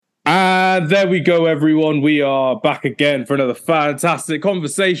And there we go, everyone. We are back again for another fantastic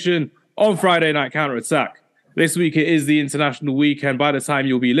conversation on Friday Night Counter Attack. This week it is the international weekend. By the time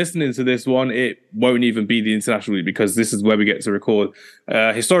you'll be listening to this one, it won't even be the international week because this is where we get to record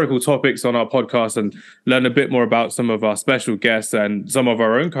historical topics on our podcast and learn a bit more about some of our special guests and some of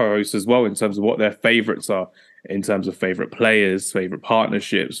our own co-hosts as well in terms of what their favorites are, in terms of favorite players, favorite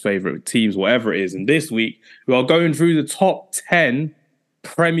partnerships, favorite teams, whatever it is. And this week we are going through the top 10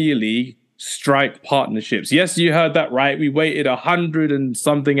 Premier League strike partnerships. Yes, you heard that right. We waited 100 and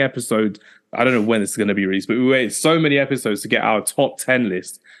something episodes. I don't know when this is going to be released, but we waited so many episodes to get our top 10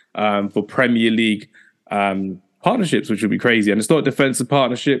 list for Premier League partnerships, which would be crazy. And it's not defensive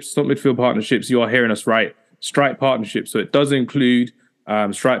partnerships, it's not midfield partnerships. You are hearing us right. Strike partnerships. So it does include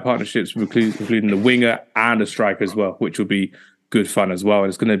strike partnerships, including the winger and a striker as well, which will be good fun as well. And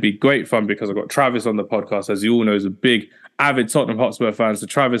it's going to be great fun because I've got Travis on the podcast. As you all know, is a big, avid Tottenham Hotspur fan. So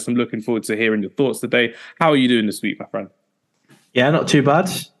Travis, I'm looking forward to hearing your thoughts today. How are you doing this week, my friend? Yeah, not too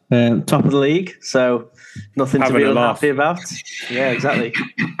bad. Top of the league, so nothing to be unhappy about. Yeah, exactly.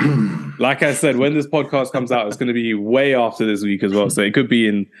 Like I said, when this podcast comes out, it's going to be way after this week as well. So it could be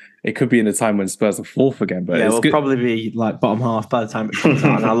in a time when Spurs are fourth again. But yeah, we'll probably be like bottom half by the time it comes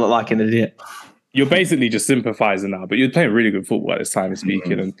out, and I'll look like an idiot. You're basically just sympathising now, but you're playing really good football at this time of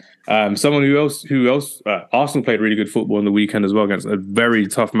speaking. And someone who else? Arsenal played really good football on the weekend as well against a very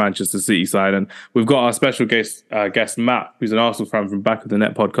tough Manchester City side. And we've got our special guest Matt, who's an Arsenal fan from Back of the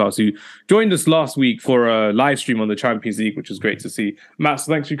Net podcast, who joined us last week for a live stream on the Champions League, which was great to see. Matt,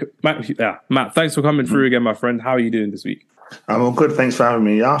 thanks for coming through again, my friend. How are you doing this week? I'm all good. Thanks for having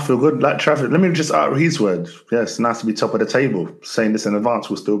me. Yeah, I feel good. Like Travis, let me just utter his words. Yeah, it's nice to be top of the table. Saying this in advance,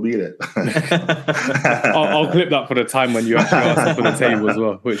 we'll still be there. I'll clip that for the time when you actually are top of the table as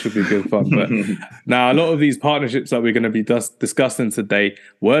well, which would be good fun. But now, a lot of these partnerships that we're going to be discussing today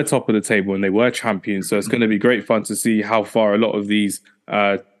were top of the table and they were champions. So it's going to be great fun to see how far a lot of these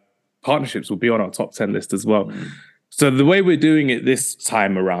partnerships will be on our top 10 list as well. So the way we're doing it this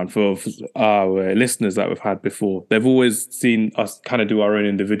time around for our listeners that we've had before, they've always seen us kind of do our own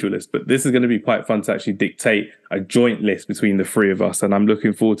individual list, but this is going to be quite fun to actually dictate a joint list between the three of us. And I'm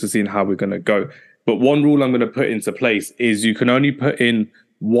looking forward to seeing how we're going to go. But one rule I'm going to put into place is you can only put in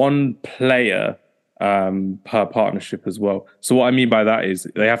one player per partnership as well. So what I mean by that is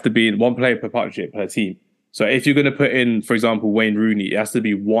they have to be one player per partnership per team. So if you're going to put in, for example, Wayne Rooney, it has to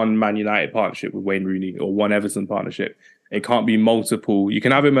be one Man United partnership with Wayne Rooney or one Everton partnership. It can't be multiple. You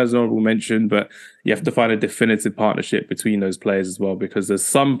can have him as an honorable mention, but you have to find a definitive partnership between those players as well, because there's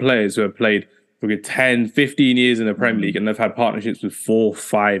some players who have played for 10, 15 years in the Premier League and they've had partnerships with 4,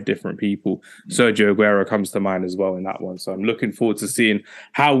 5 different people. Sergio Aguero comes to mind as well in that one. So I'm looking forward to seeing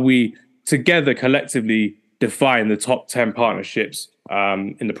how we together collectively define the top 10 partnerships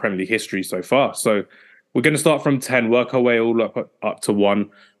in the Premier League history so far. So we're going to start from 10, work our way all up to 1.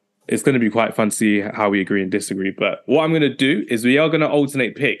 It's going to be quite fun to see how we agree and disagree. But what I'm going to do is we are going to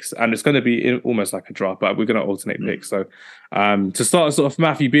alternate picks, and it's going to be almost like a draft, but we're going to alternate picks. So to start us off,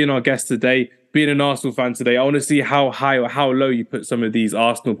 Matthew, being our guest today, being an Arsenal fan today, I want to see how high or how low you put some of these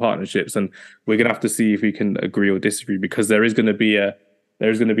Arsenal partnerships, and we're going to have to see if we can agree or disagree, because there is going to be a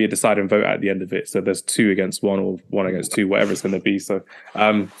deciding vote at the end of it. So there's 2 against 1 or 1 against 2, whatever it's going to be. So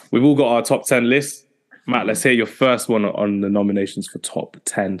we've all got our top 10 lists. Matt, let's hear your first one on the nominations for top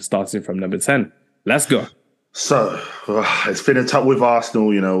 10, starting from number 10. Let's go. So it's been a tough with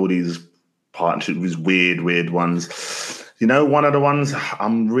Arsenal, all these partnerships, these weird ones. One of the ones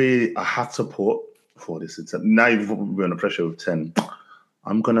I have to put for this. Now you've been under pressure with 10.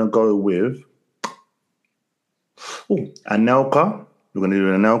 I'm going to go with Anelka. We're going to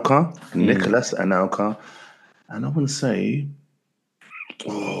do Anelka, Nicolas Anelka. And I want to say,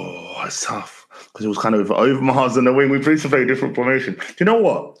 it's tough. Because it was kind of Overmars on the wing. We played some very different formation. Do you know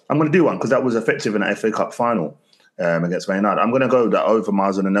what? I'm going to do one because that was effective in the FA Cup final against Man United. I'm going to go with that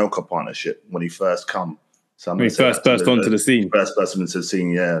Overmars and Anelka partnership when he first come. So when he first burst onto the scene. First burst onto the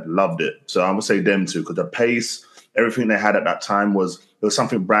scene, yeah, loved it. So I'm going to say them two because the pace, everything they had at that time was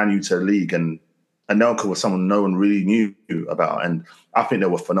something brand new to the league, and Anelka was someone no one really knew about, and I think they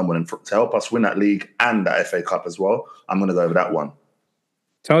were phenomenal. And to help us win that league and that FA Cup as well, I'm going to go with that one.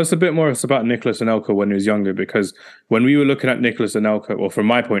 Tell us a bit more about Nicolas Anelka when he was younger, because when we were looking at Nicolas Anelka, well, from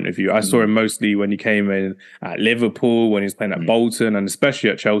my point of view, I saw him mostly when he came in at Liverpool, when he was playing at Bolton, and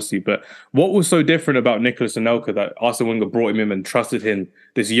especially at Chelsea. But what was so different about Nicolas Anelka that Arsene Wenger brought him in and trusted him,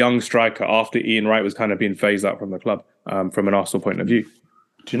 this young striker, after Ian Wright was kind of being phased out from the club, from an Arsenal point of view?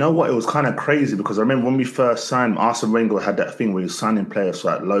 Do you know what? It was kind of crazy because I remember when we first signed, Arsene Wenger had that thing where he was signing players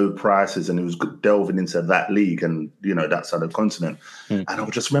for like low prices and he was delving into that league and, that side of the continent. And I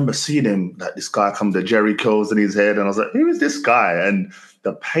just remember seeing him, like this guy come to Jerry Coles in his head. And I was like, who is this guy? And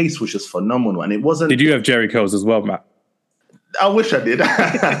the pace was just phenomenal. And it wasn't... Did you have Jerry Coles as well, Matt? I wish I did.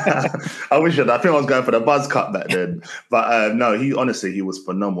 I wish I did. I think I was going for the buzz cut back then. But no, he was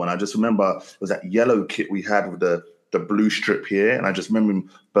phenomenal. And I just remember it was that yellow kit we had with the blue strip here. And I just remember him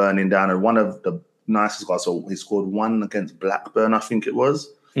burning down. And one of the nicest guys, so he scored one against Blackburn, I think it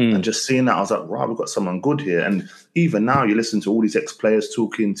was. And just seeing that, I was like, wow, we've got someone good here. And even now, you listen to all these ex-players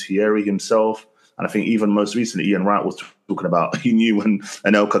talking, Thierry himself. And I think even most recently, Ian Wright was talking about he knew when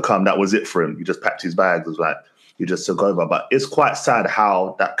Anelka come, that was it for him. He just packed his bags. It was like, he just took over. But it's quite sad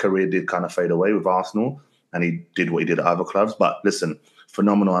how that career did kind of fade away with Arsenal. And he did what he did at other clubs. But listen,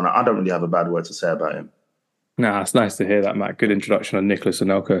 phenomenal. And I don't really have a bad word to say about him. Nah, it's nice to hear that, Matt. Good introduction on Nicolas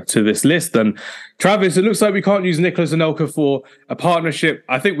Anelka to this list. And Travis, it looks like we can't use Nicolas Anelka for a partnership.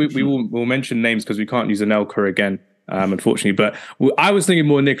 I think we'll mention names because we can't use Anelka again, unfortunately. But I was thinking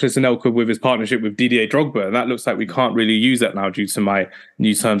more Nicolas Anelka with his partnership with Didier Drogba. And that looks like we can't really use that now due to my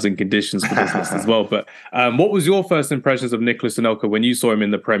new terms and conditions for this list as well. But what was your first impressions of Nicolas Anelka when you saw him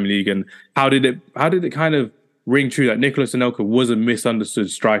in the Premier League? And how did it kind of ring true that Nicolas Anelka was a misunderstood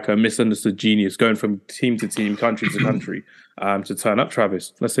striker, a misunderstood genius, going from team to team, country to country, to turn up?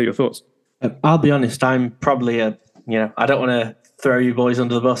 Travis, let's hear your thoughts. I'll be honest, I'm probably I don't want to throw you boys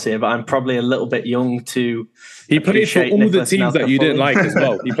under the bus here, but I'm probably a little bit young to. He played for all the teams that you didn't like as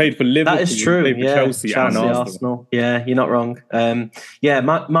well. He played for Liverpool. That is true. He played for Chelsea and Arsenal. Yeah, you're not wrong.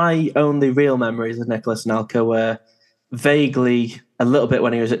 My only real memories of Nicolas Anelka were vaguely a little bit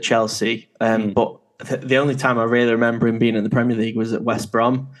when he was at Chelsea, but the only time I really remember him being in the Premier League was at West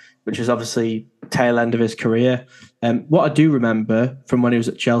Brom, which is obviously tail end of his career. What I do remember from when he was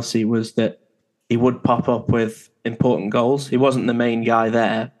at Chelsea was that he would pop up with important goals. He wasn't the main guy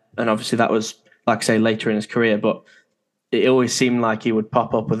there, and obviously that was, like I say, later in his career, but it always seemed like he would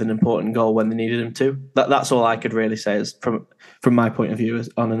pop up with an important goal when they needed him to. That's all I could really say is from my point of view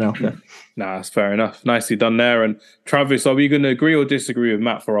on Anelka. Nah, that's fair enough. Nicely done there. And Travis, are we going to agree or disagree with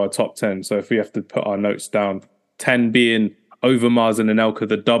Matt for our top 10? So if we have to put our notes down, 10 being Overmars and Anelka,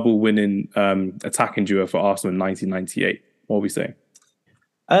 the double winning attacking duo for Arsenal in 1998. What are we saying?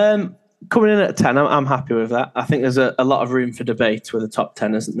 Coming in at 10, I'm happy with that. I think there's a lot of room for debate with the top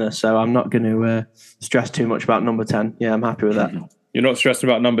 10, isn't there? So I'm not going to stress too much about number 10. Yeah, I'm happy with that. You're not stressing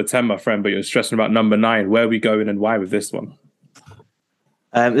about number 10, my friend, but you're stressing about number 9. Where are we going and why with this one?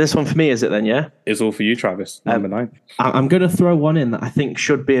 This one for me, is it then, yeah? It's all for you, Travis. Number 9. I'm going to throw one in that I think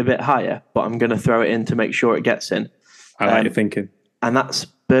should be a bit higher, but I'm going to throw it in to make sure it gets in. I like your thinking. And that's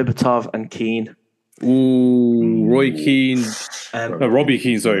Berbatov and Keane. Ooh, Robbie Keane,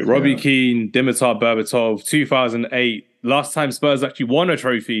 Robbie Keane, Dimitar Berbatov, 2008. Last time Spurs actually won a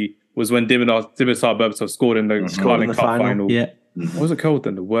trophy was when Dimitar Berbatov scored in the Carling Cup final. Yeah. What was it called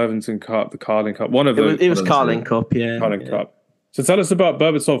then? The Worthington Cup, the Carling Cup, one of them. It was Carling Cup, yeah. Carling Cup. So tell us about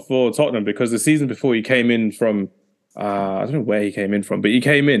Berbatov for Tottenham, because the season before he came in from, I don't know where he came in from, but he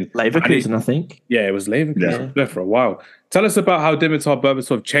came in. Leverkusen, I think. Yeah, it was Leverkusen. There for a while. Tell us about how Dimitar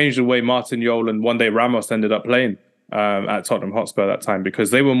Berbatov changed the way Martin Jol and one day Ramos ended up playing at Tottenham Hotspur at that time,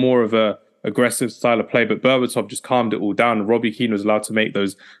 because they were more of a aggressive style of play, but Berbatov just calmed it all down. Robbie Keane was allowed to make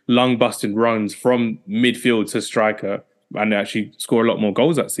those lung-busting runs from midfield to striker and actually score a lot more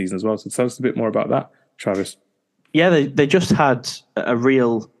goals that season as well. So tell us a bit more about that, Travis. Yeah, they just had a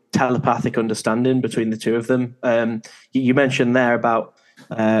real telepathic understanding between the two of them. You mentioned there about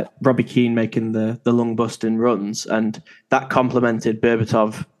Robbie Keane making the lung-busting runs, and that complemented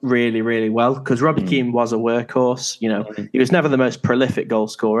Berbatov really, really well, because Robbie Keane was a workhorse. He was never the most prolific goal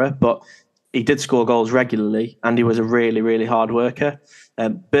scorer, but he did score goals regularly, and he was a really, really hard worker.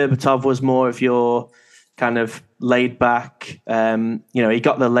 Berbatov was more of your kind of laid back. He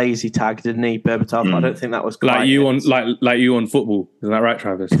got the lazy tag, didn't he, Berbatov? I don't think that was quite like you on football. Isn't that right,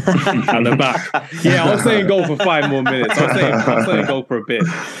 Travis? At the back. Yeah, I was saying goal for 5 more minutes. I was saying goal for a bit.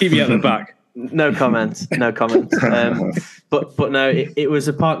 Keep me at the back. No comment. But no, it was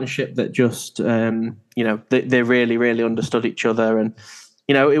a partnership that just they really, really understood each other, and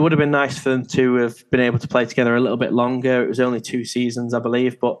it would have been nice for them to have been able to play together a little bit longer. It was only 2 seasons, I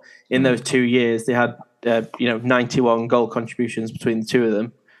believe, but in those 2 years they had 91 goal contributions between the two of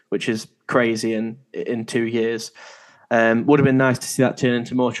them, which is crazy in 2 years. Would have been nice to see that turn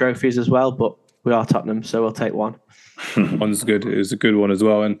into more trophies as well, but we are Tottenham, so we'll take one. One's good. It was a good one as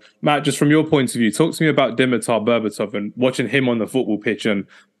well. And Matt, just from your point of view, talk to me about Dimitar Berbatov and watching him on the football pitch and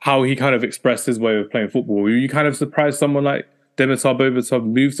how he kind of expressed his way of playing football. Were you kind of surprised someone like Dimitar Berbatov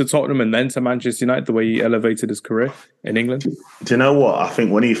moved to Tottenham and then to Manchester United, the way he elevated his career in England? Do you know what? I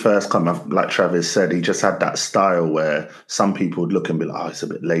think when he first came, like Travis said, he just had that style where some people would look and be like, oh, it's a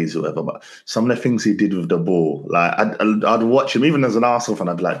bit lazy or whatever. But some of the things he did with the ball, like I'd watch him, even as an Arsenal fan,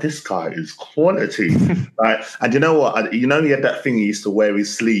 I'd be like, this guy is quality. Like, and you know what? He had that thing he used to wear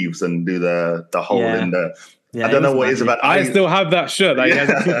his sleeves and do the hole in the... Yeah, I don't know what it is about. I still have that shirt that he has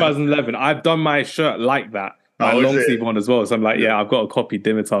in 2011. I've done my shirt like that. My long sleeve one as well. So I'm like, I've got a copy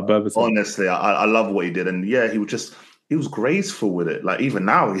Dimitar Berbatov. Honestly, I love what he did. And he was graceful with it. Like even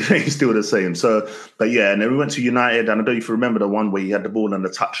now, he's still the same. So, but and then we went to United. And I don't know if you remember the one where he had the ball on the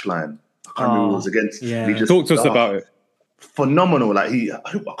touchline. I can't remember who it was against. Yeah. Talk to us about it. Phenomenal. Like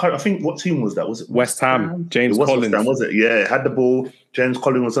I think, what team was that? Was it West Ham? James Collins. West Ham, was it? Yeah, had the ball. James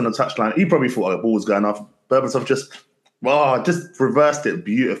Collins was on the touchline. He probably thought the ball was going off. Berbatov just reversed it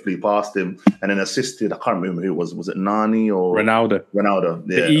beautifully past him and then assisted. I can't remember who it was. Was it Nani or Ronaldo? Ronaldo.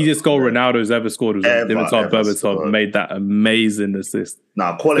 Yeah. The easiest goal Ronaldo's ever scored was when Dimitar Berbatov made that amazing assist.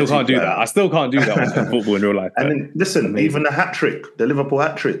 Quality. Still can't do that. I still can't do that in football in real life. And then listen, amazing. Even the hat trick, the Liverpool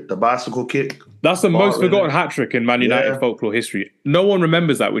hat trick, the bicycle kick. That's the most forgotten hat trick in Man United folklore history. No one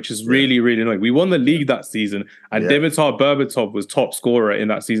remembers that, which is really, really annoying. We won the league that season, and Dimitar Berbatov was top scorer in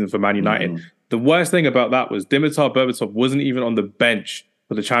that season for Man United. The worst thing about that was Dimitar Berbatov wasn't even on the bench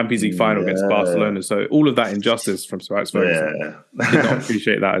for the Champions League final against Barcelona. So all of that injustice from Sir Alex Ferguson. I did not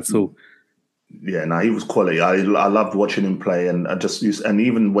appreciate that at all. Yeah, he was quality. I loved watching him play, and and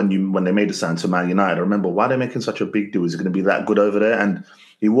even when they made the sign to Man United, I remember why they're making such a big deal. Is he going to be that good over there? And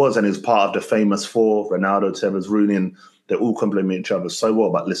he was, and he was part of the famous four: Ronaldo, Tevez, Rooney, and they all complement each other so well.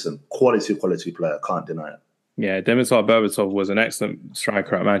 But listen, quality player, can't deny it. Yeah, Dimitar Berbatov was an excellent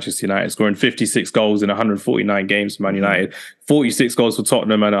striker at Manchester United, scoring 56 goals in 149 games for Man United, 46 goals for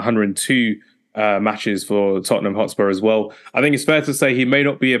Tottenham and 102 matches for Tottenham Hotspur as well. I think it's fair to say he may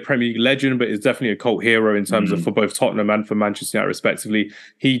not be a Premier League legend, but is definitely a cult hero in terms of for both Tottenham and for Manchester United respectively.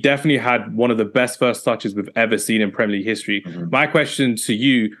 He definitely had one of the best first touches we've ever seen in Premier League history. My question to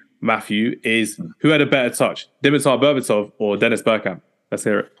you, Matthew, is who had a better touch, Dimitar Berbatov or Dennis Bergkamp? Let's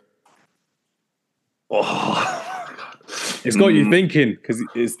hear it. It's got you thinking, because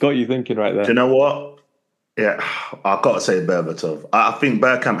it's got you thinking right there. Do you know what? Yeah, I've got to say Berbatov. I think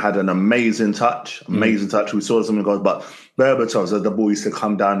Bergkamp had an amazing touch. We saw some goals, but Berbatov, as the ball used to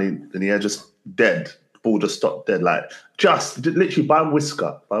come down in the air, just dead. The ball just stopped dead, like just literally by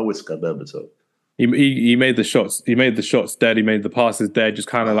whisker, Berbatov. He made the shots. He made the shots dead. He made the passes dead. Just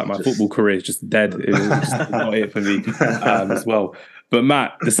kind of like my football career is just dead. It was just not it for me as well. But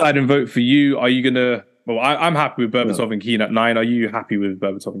Matt, deciding vote for you. Are you gonna? Well, I'm happy with Berbatov and Keane at 9. Are you happy with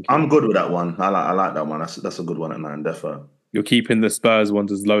Berbatov and Keane? I'm good with that one. I like that one. That's a good one at 9, definitely. You're keeping the Spurs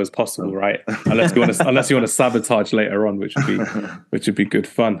ones as low as possible, right? Unless you want to sabotage later on, which would be good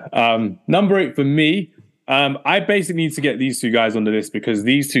fun. Number 8 for me. I basically need to get these two guys on the list because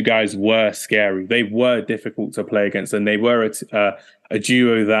these two guys were scary. They were difficult to play against, and they were a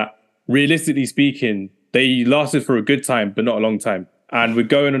duo that, realistically speaking, they lasted for a good time, but not a long time. And we're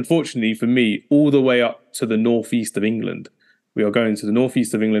going, unfortunately, for me, all the way up to the northeast of England. We are going to the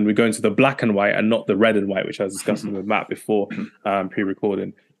northeast of England. We're going to the black and white and not the red and white, which I was discussing with Matt before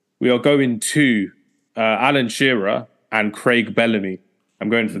pre-recording. We are going to Alan Shearer and Craig Bellamy. I'm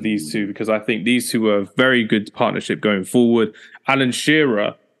going for these two because I think these two are a very good partnership going forward. Alan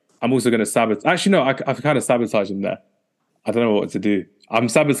Shearer, I'm also going to sabotage. Actually, no, I've kind of sabotaged him there. I don't know what to do. I'm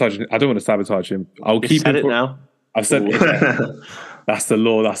sabotaging. I don't want to sabotage him. I'll keep him. Said it now. I've said it. That's the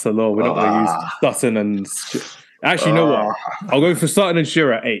law. We're not going to use Sutton and... Actually, you know what? I'll go for Sutton and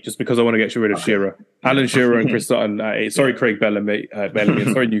Shearer at 8 just because I want to get rid of Shearer. Alan Shearer and Chris Sutton at 8. Sorry, Craig Bellamy.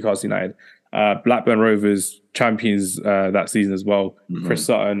 Sorry, Newcastle United. Blackburn Rovers champions that season as well. Chris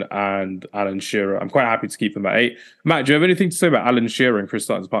Sutton and Alan Shearer. I'm quite happy to keep them at 8. Matt, do you have anything to say about Alan Shearer and Chris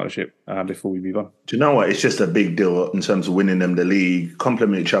Sutton's partnership before we move on? Do you know what? It's just a big deal in terms of winning them the league,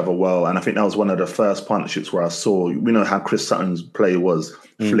 complement each other well. And I think that was one of the first partnerships where I saw, we know how Chris Sutton's play was,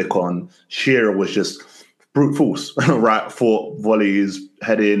 flick on. Shearer was just brute force, right? Foot, volleys,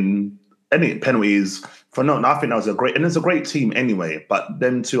 heading, any penalties. I think that was a great team anyway. But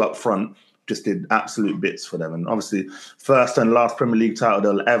them two up front just did absolute bits for them. And obviously, first and last Premier League title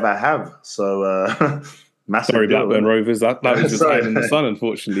they'll ever have. So, massive. Sorry, Blackburn Rovers. That was just hiding in the sun,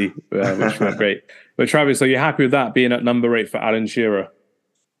 unfortunately, which went great. But Travis, are you happy with that being at number 8 for Alan Shearer?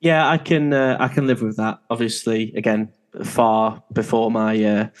 Yeah, I can live with that. Obviously, again, far before my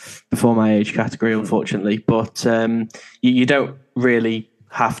age category, unfortunately. But you don't really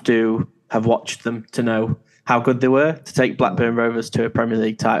have to have watched them to know how good they were. To take Blackburn Rovers to a Premier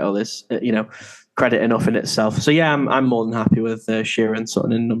League title is, credit enough in itself. So yeah, I'm more than happy with Shearer and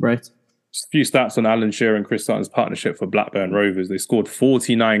Sutton in number 8. Just a few stats on Alan Shearer and Chris Sutton's partnership for Blackburn Rovers. They scored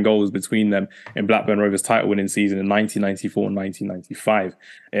 49 goals between them in Blackburn Rovers' title-winning season in 1994 and 1995.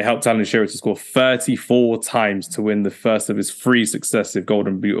 It helped Alan Shearer to score 34 times to win the first of his 3 successive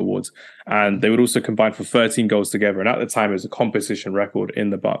Golden Boot awards. And they would also combine for 13 goals together. And at the time, it was a composition record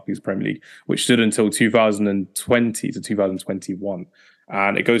in the Barclays Premier League, which stood until 2020 to 2021.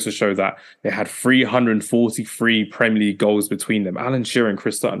 And it goes to show that they had 343 Premier League goals between them. Alan Shearer and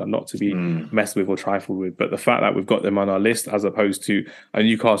Chris Sutton are not to be messed with or trifled with. But the fact that we've got them on our list as opposed to a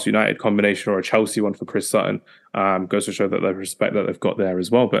Newcastle United combination or a Chelsea one for Chris Sutton goes to show that the respect that they've got there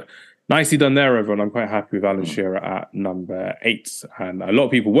as well. But nicely done there, everyone. I'm quite happy with Alan Shearer at number 8. And a lot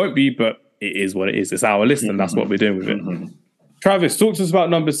of people won't be, but it is what it is. It's our list and that's what we're doing with it. Travis, talk to us about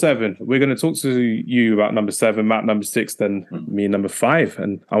number 7. We're going to talk to you about number 7, Matt number 6, then me number 5.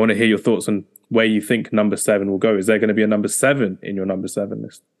 And I want to hear your thoughts on where you think number 7 will go. Is there going to be a number 7 in your number 7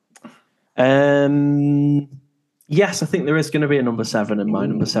 list? Yes, I think there is going to be a number 7 in my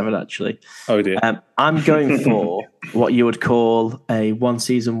number 7, actually. Oh, dear. I'm going for what you would call a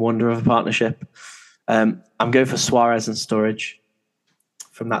one-season wonder of a partnership. I'm going for Suarez and Sturridge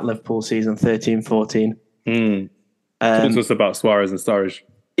from that Liverpool season, 13-14. Talk to us about Suarez and Sturridge.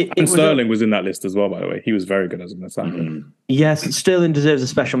 And Sterling was in that list as well, by the way. He was very good as an attacker. Yes, Sterling deserves a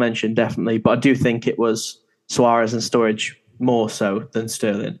special mention, definitely. But I do think it was Suarez and Sturridge more so than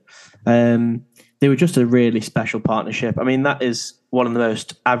Sterling. They were just a really special partnership. I mean, that is one of the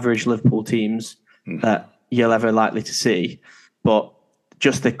most average Liverpool teams that you'll ever likely to see. But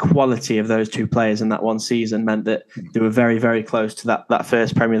just the quality of those two players in that one season meant that they were very, very close to that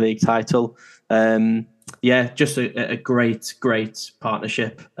first Premier League title. Just a great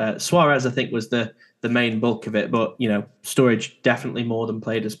partnership. Suarez, I think, was the main bulk of it, but Sturridge definitely more than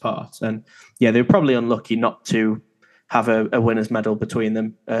played his part. And yeah, they were probably unlucky not to have a winner's medal between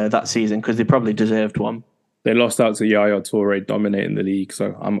them that season because they probably deserved one. They lost out to Yaya Toure dominating the league,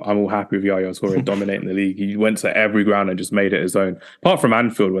 so I'm all happy with Yaya Toure dominating the league. He went to every ground and just made it his own. Apart from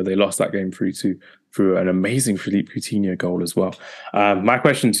Anfield, where they lost that game through an amazing Philippe Coutinho goal as well. My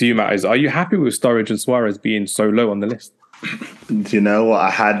question to you, Matt, is: are you happy with Sturridge and Suarez being so low on the list? Do you know what?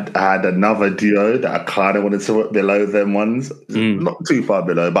 I had another duo that I kind of wanted to put below them ones, not too far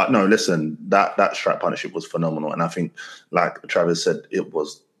below. But no, listen, that strike partnership was phenomenal, and I think, like Travis said, it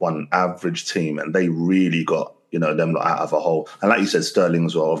was one average team, and they really got them out of a hole. And like you said, Sterling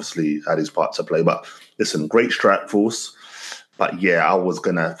as well obviously had his part to play. But listen, great strike force. But yeah, I was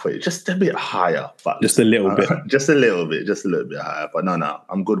gonna put it just a bit higher, but just a little bit, just a little bit higher. But no,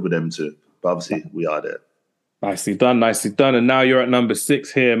 I'm good with them too. But obviously, we are there. Nicely done. And now you're at number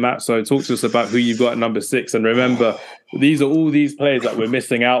 6 here, Matt. So talk to us about who you've got at number 6. And remember, these are all these players that we're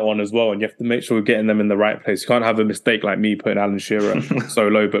missing out on as well. And you have to make sure we're getting them in the right place. You can't have a mistake like me putting Alan Shearer so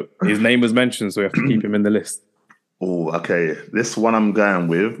low, but his name was mentioned, so we have to keep him in the list. Oh, okay. This one I'm going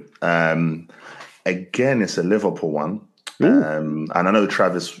with. Again, it's a Liverpool one. And I know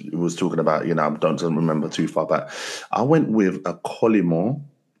Travis was talking about, I don't remember too far back. I went with a Collymore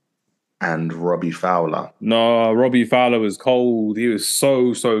and Robbie Fowler. No, Robbie Fowler was cold. He was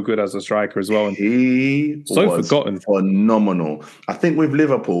so good as a striker as well. And he was forgotten. Phenomenal. I think with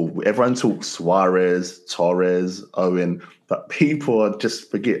Liverpool, everyone talks Suarez, Torres, Owen, but people just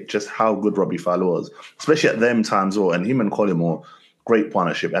forget just how good Robbie Fowler was, especially at them times. And him and Collymore, great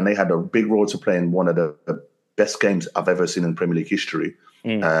partnership. And they had a big role to play in one of the best games I've ever seen in Premier League history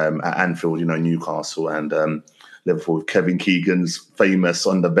at Anfield, Newcastle and Liverpool with Kevin Keegan's famous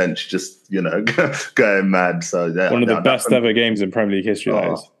on the bench, just, going mad. So yeah, one of the best ever games in Premier League history.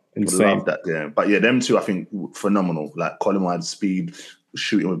 That is insane. Love that game. But yeah, them two, I think, phenomenal. Like Collymore had speed,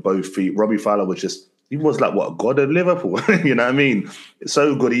 shooting with both feet. Robbie Fowler he was like, what, God of Liverpool? You know what I mean? It's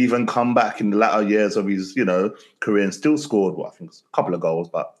so good. He even come back in the latter years of his, career and still scored, I think, a couple of goals.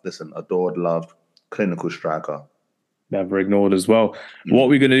 But listen, adored, loved, clinical striker. Never ignored as well. What are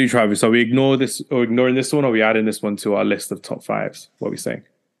we going to do, Travis? Are we ignoring this one, or are we adding this one to our list of top 5s? What are we saying?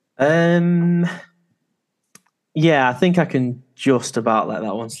 Yeah, I think I can just about let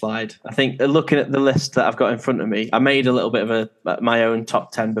that one slide. I think looking at the list that I've got in front of me, I made a little bit of my own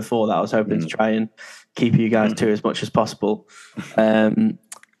top 10 before that. I was hoping to try and keep you guys to as much as possible.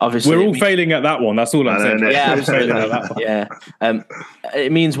 Obviously, we're all failing at that one. That's all I'm saying. Yeah, absolutely. Yeah,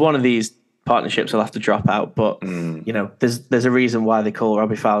 it means one of these partnerships will have to drop out, but there's a reason why they call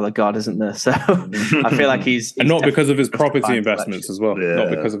Robbie Fowler God, isn't there? So I feel like he's and not because of his property investments as well. Yeah. Not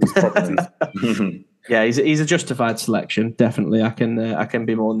because of his properties. Yeah, he's a justified selection. Definitely, I can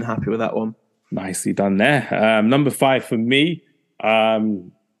be more than happy with that one. Nicely done there. Number 5 for me.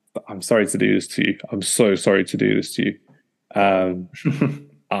 I'm sorry to do this to you. I'm so sorry to do this to you. I'm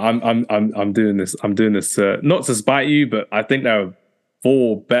doing this. I'm doing this not to spite you, but I think there are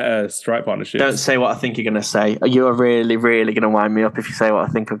 4 better strike partnerships. Don't say what I think you're going to say. You are really, really going to wind me up if you say what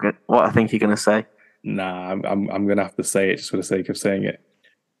I think you're going to say. Nah, I'm going to have to say it just for the sake of saying it.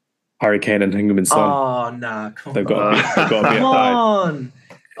 Harry Kane and Heung-min Son. Oh, nah, come They've got to be come on.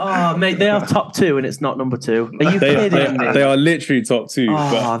 Oh, mate, they are top 2 and it's not number 2. Are you kidding me? They are literally top 2.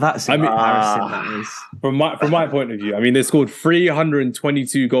 Oh, that's embarrassing. That is. From my point of view, I mean, they scored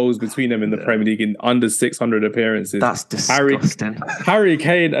 322 goals between them in the Premier League in under 600 appearances. That's disgusting. Harry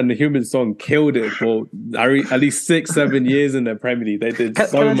Kane and the Heung-min Son killed it for at least 6-7 years in the Premier League. They did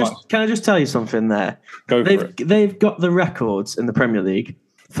so much. Can I just tell you something there? Go for it. They've got the records in the Premier League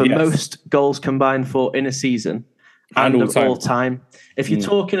for most goals combined for in a season and of all time. If you're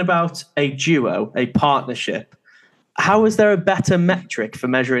talking about a duo, a partnership, how is there a better metric for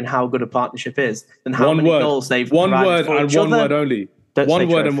measuring how good a partnership is than how many goals they've one word and one word only. Don't one say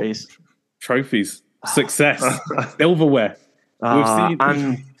word trophies. Trophies. Success. Silverware.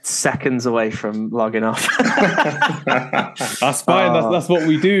 I'm seconds away from logging off. That's fine. That's what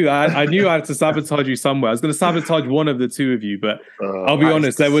we do. I knew I had to sabotage you somewhere. I was going to sabotage one of the 2 of you, but I'll be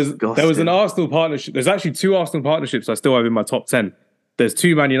honest. There was an Arsenal partnership. There's actually 2 Arsenal partnerships I still have in my top 10. There's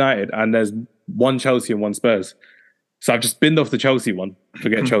 2 Man United and there's 1 Chelsea and 1 Spurs. So I've just binned off the Chelsea one.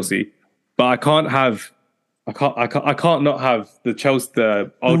 Forget Chelsea, but I can't not have the Chelsea,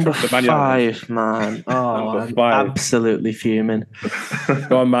 the Ultra, the Man United. 5, man. Oh, I'm absolutely fuming.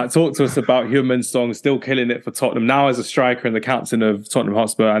 Go on, Matt. Talk to us about Heung-min Son still killing it for Tottenham now as a striker and the captain of Tottenham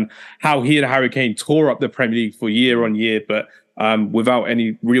Hotspur, and how he and Harry Kane tore up the Premier League for year on year, but without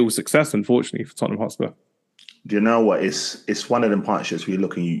any real success, unfortunately, for Tottenham Hotspur. Do you know what? It's one of them partnerships where you're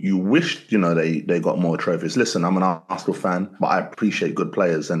looking, you wish, they got more trophies. Listen, I'm an Arsenal fan, but I appreciate good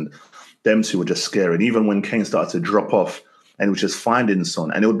players, and them 2 were just scary. And even when Kane started to drop off and it was just finding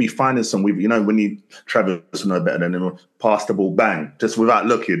Son, and it would be finding Son with, when Travis would know better than him, pass the ball, bang, just without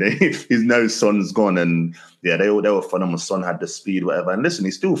looking. His nose, Son's gone. And yeah, they were phenomenal. Son had the speed, whatever. And listen,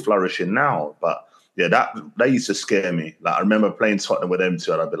 he's still flourishing now, but yeah, that used to scare me. Like, I remember playing Tottenham with them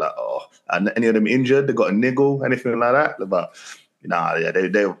 2, and I'd be like, oh, and any of them injured, they got a niggle, anything like that. But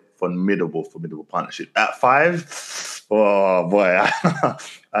they were formidable partnership. At 5, oh boy,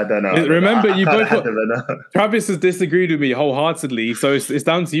 I don't know. Remember, Travis has disagreed with me wholeheartedly, so it's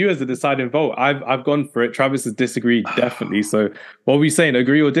down to you as the deciding vote. I've gone for it. Travis has disagreed definitely. So what are we saying?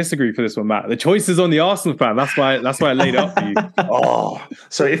 Agree or disagree for this one, Matt? The choice is on the Arsenal fan. That's why I laid it up for you. Oh,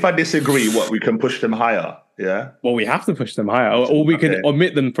 so if I disagree, what, we can push them higher? Yeah. Well, we have to push them higher, or we can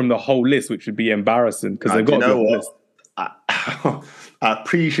omit them from the whole list, which would be embarrassing because they've got to be on the list. I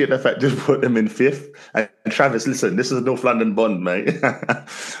appreciate the fact to put them in 5th. And Travis, listen, this is a North London bond, mate.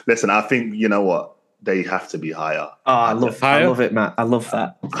 Listen, I think, you know what? They have to be higher. Oh, I love it, Matt. I love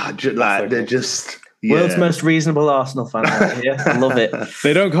that. They're just... Yeah. World's most reasonable Arsenal fan out here. I love it.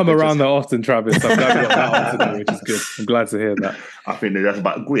 They don't come around that often, Travis. I'm glad we got that on today, which is good. I'm glad to hear that. I think they're just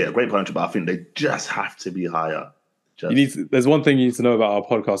great partnership, but I think they just have to be higher. There's one thing you need to know about our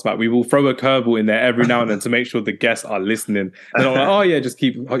podcast, Matt. We will throw a curveball in there every now and then to make sure the guests are listening. They're not like, oh yeah, just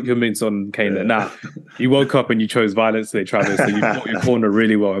keep Heung-min Son, Kane there. Nah, you woke up and you chose violence today, Travis. So you fought your corner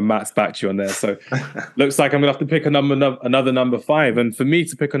really well, and Matt's backed you on there. So looks like I'm gonna have to pick another number 5. And for me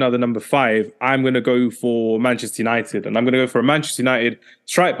to pick another number 5, I'm gonna go for Manchester United, and I'm gonna go for a Manchester United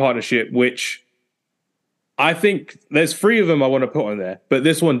strike partnership, which I think there's 3 of them I want to put on there, but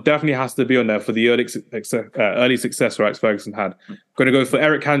this one definitely has to be on there for the early success Alex Ferguson had. I'm going to go for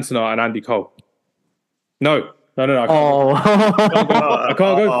Eric Cantona and Andy Cole. No. I can't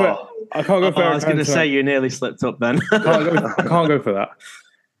go for I was going to say you nearly slipped up then. I can't go for that.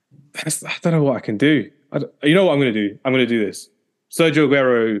 I don't know what I can do. You know what I'm going to do? I'm going to do this. Sergio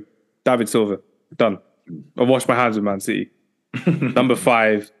Aguero, David Silva. Done. I wash my hands with Man City. Number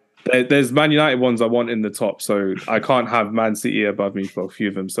 5. There's Man United ones I want in the top, so I can't have Man City above me for a few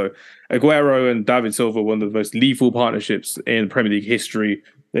of them. So Aguero and David Silva, one of the most lethal partnerships in Premier League history.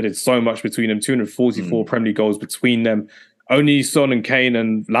 They did so much between them, 244 Premier League goals between them. Only Son and Kane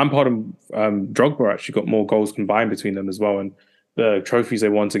and Lampard and Drogba actually got more goals combined between them as well. And the trophies they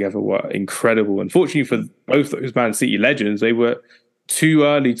won together were incredible. Unfortunately for both those Man City legends, they were too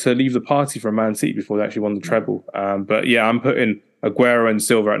early to leave the party from Man City before they actually won the treble. But yeah, I'm putting Aguero and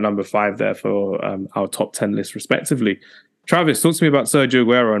Silva at number 5 there for our top 10 list, respectively. Travis, talk to me about Sergio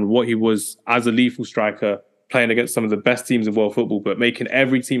Aguero and what he was as a lethal striker, playing against some of the best teams in world football, but making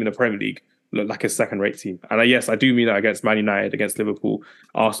every team in the Premier League looked like a second-rate team. And yes, I do mean that against Man United, against Liverpool,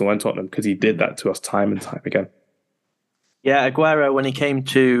 Arsenal, and Tottenham, because he did that to us time and time again. Yeah, Aguero, when he came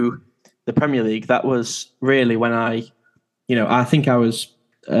to the Premier League, that was really when I think I was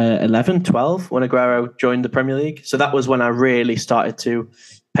 11, 12 when Aguero joined the Premier League. So that was when I really started to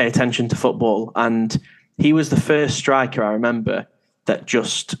pay attention to football. And he was the first striker I remember that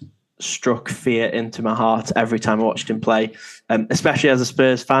just struck fear into my heart every time I watched him play, especially as a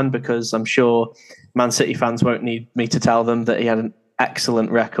Spurs fan, because I'm sure Man City fans won't need me to tell them that he had an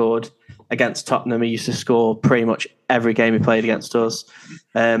excellent record against Tottenham. He used to score pretty much every game he played against us.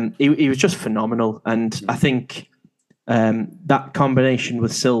 He was just phenomenal. And I think that combination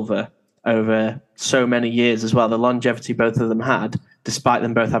with Silva over so many years as well, the longevity both of them had, despite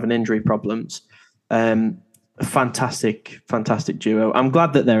them both having injury problems, fantastic duo. I'm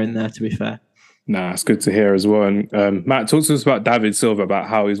glad that they're in there, to be fair. Nah, it's good to hear as well. And Matt, talk to us about David Silva, about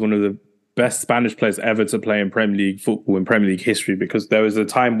how he's one of the best Spanish players ever to play in Premier League football, in Premier League history, because there was a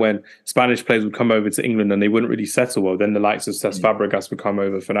time when Spanish players would come over to England and they wouldn't really settle well. Then the likes of Cesc Fabregas would come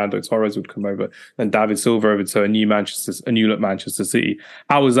over, Fernando Torres would come over, and David Silva over to a new look Manchester City.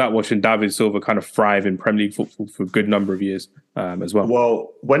 How was that, watching David Silva kind of thrive in Premier League football for a good number of years as well?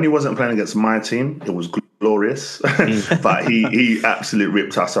 Well, when he wasn't playing against my team, it was glorious, but he absolutely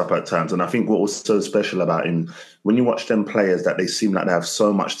ripped us up at times. And I think what was so special about him, when you watch them players, that they seem like they have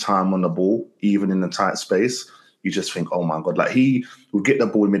so much time on the ball, even in the tight space, you just think, oh my God, like he would get the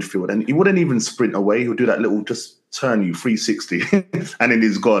ball in midfield and he wouldn't even sprint away. He would do that little just turn you 360 and then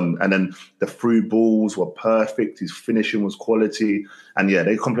he's gone. And then the through balls were perfect. His finishing was quality. And yeah,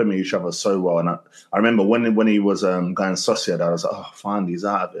 they complement each other so well. And I remember when he was going Sociedad, I was like, oh, finally he's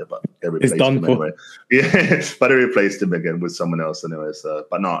out of it. But they replaced him anyway. Yeah, but they replaced him again with someone else anyway. So,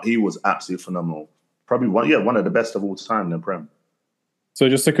 but no, he was absolutely phenomenal. Probably one of the best of all time in the Prem. So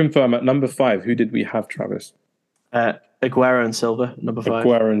just to confirm, at number 5, who did we have, Travis? Aguero and Silva, number 5.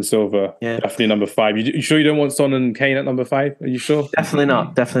 Aguero and Silva, yeah. Definitely number 5. You sure you don't want Son and Kane at number 5? Are you sure? Definitely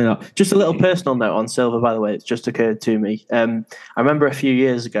not. Just a little personal note on Silva, by the way. It's just occurred to me. I remember a few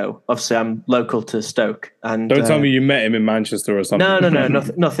years ago, obviously I'm local to Stoke. And don't tell me you met him in Manchester or something. No,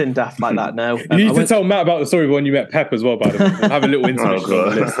 nothing daft like that, no. You need to tell Matt about the story when you met Pep as well, by the way. We'll have a little interview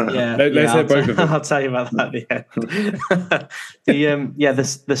on the list. Let's hear both of them. I'll tell you about that at the end.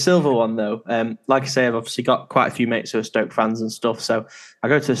 The Silva one, though, like I say, I've obviously got quite a few mates who are Stoke fans and stuff, so I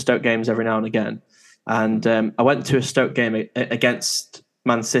go to the Stoke games every now and again. And I went to a Stoke game against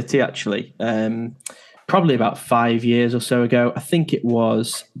Man City, actually, probably about 5 years or so ago. I think it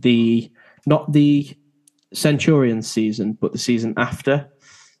was not the Centurions season, but the season after,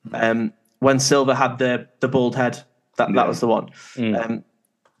 when Silva had the bald head. That was the one.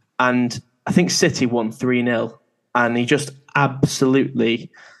 And I think City won 3-0, and he just absolutely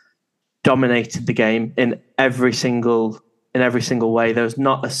dominated the game in every single way. There was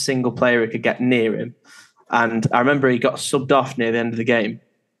not a single player who could get near him. And I remember he got subbed off near the end of the game,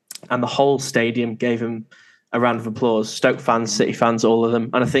 and the whole stadium gave him a round of applause. Stoke fans, City fans, all of them.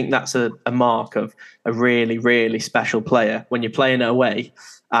 And I think that's a mark of a really, really special player. When you're playing away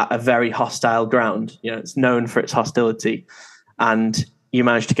at a very hostile ground, it's known for its hostility, and you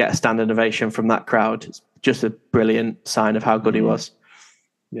managed to get a standing ovation from that crowd. It's just a brilliant sign of how good he was.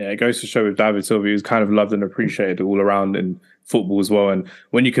 Yeah, it goes to show with David Silva, he was kind of loved and appreciated all around in football as well. And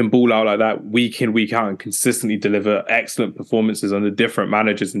when you can ball out like that week in, week out and consistently deliver excellent performances under different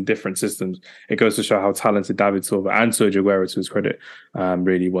managers and different systems, it goes to show how talented David Silva and Sergio Aguero, to his credit,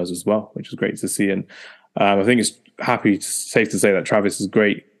 really was as well, which is great to see. And I think it's safe to say that Travis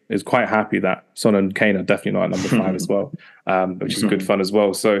is quite happy that Son and Kane are definitely not at number 5 as well, which is good fun as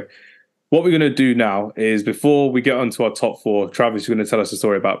well. So what we're going to do now is, before we get onto our top 4, Travis, you're going to tell us a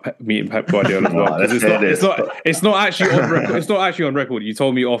story about meeting Pep Guardiola as well. It's not actually on record. It's not actually on record. You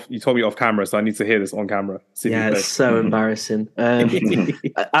told me off camera, so I need to hear this on camera. It's so embarrassing.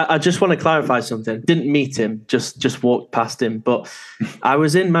 I just want to clarify something. Didn't meet him, just walked past him. But I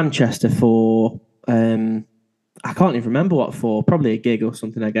was in Manchester for I can't even remember what for. Probably a gig or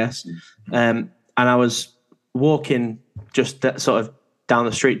something, I guess. And I was walking just sort of down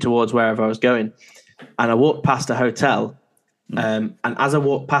the street towards wherever I was going, and I walked past a hotel, and as I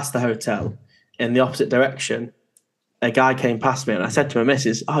walked past the hotel in the opposite direction, a guy came past me, and I said to my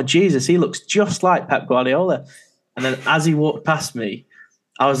missus, "Oh Jesus, he looks just like Pep Guardiola." And then as he walked past me,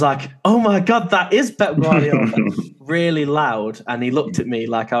 I was like, "Oh my God, that is Pep Guardiola!" Really loud, and he looked at me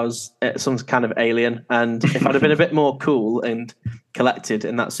like I was some kind of alien. And if I'd have been a bit more cool and collected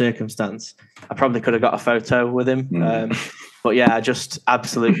in that circumstance, I probably could have got a photo with him. But yeah, just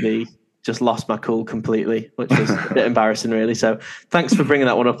absolutely just lost my cool completely, which was a bit embarrassing, really. So thanks for bringing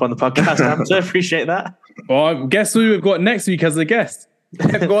that one up on the podcast, Hamza. Appreciate that. Well, guess who we've got next week as a guest?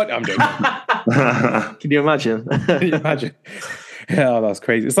 I'm joking. Can you imagine? Can you imagine? Yeah, that's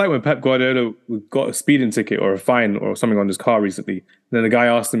crazy. It's like when Pep Guardiola got a speeding ticket or a fine or something on his car recently. And then the guy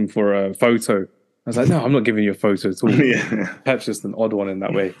asked him for a photo. I was like, no, I'm not giving you a photo at all. Yeah. Pep's just an odd one in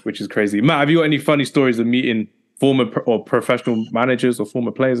that way, which is crazy. Matt, have you got any funny stories of meeting former or professional managers or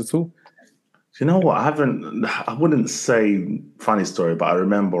former players at all? You know what? I wouldn't say funny story, but I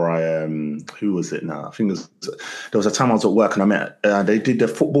remember who was it now? I think there was a time I was at work and I met, they did the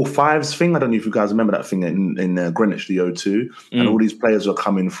Football Fives thing. I don't know if you guys remember that thing in Greenwich, the O2, and all these players were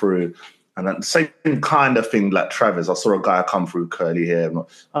coming through. And the same kind of thing like Travis, I saw a guy come through curly hair.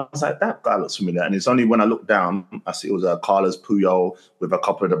 I was like, that guy looks familiar. And it's only when I looked down, I see it was Carlos Puyol with a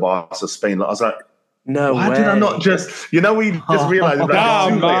couple of the Barca Spain. I was like, no why way. did I not just, we just realized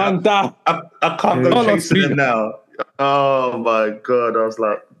that I can't go chasing them now. Oh my God. I was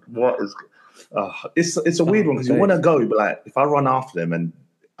like, what is, it's a weird one because you want to go, but like, if I run after them and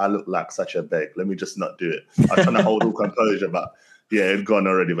I look like such a beg, let me just not do it. I'm trying to hold all composure, but yeah, it'd gone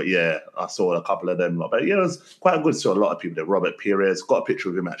already. But yeah, I saw a couple of them. But yeah, it was quite good. Saw a lot of people there. Robert Pires, got a picture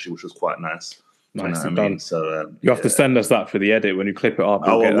of him actually, which was quite nice. Nice done. I mean? So you have to send us that for the edit when you clip it up.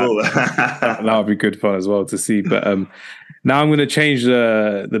 Oh, I will. That would be good fun as well to see. But now I'm going to change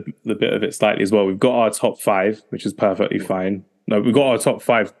the bit of it slightly as well. We've got our top 5, which is perfectly fine. No, we've got our top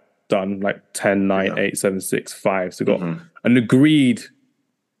 5 done, like 10, 9, 8, 7, 6, 5. So we've got an agreed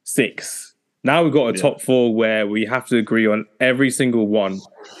 6. Now we've got a top 4 where we have to agree on every single one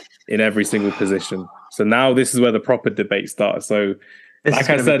in every single position. So now this is where the proper debate starts. So like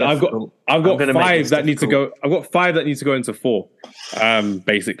I said, I've got 5 that need to go. I've got 5 that need to go into 4,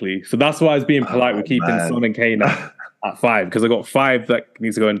 basically. So that's why I was being polite with keeping Son and Kane at 5 because I got 5 that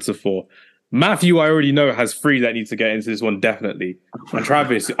need to go into 4. Matthew, I already know, has 3 that need to get into this one definitely. And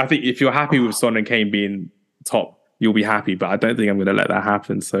Travis, I think if you're happy with Son and Kane being top, you'll be happy. But I don't think I'm going to let that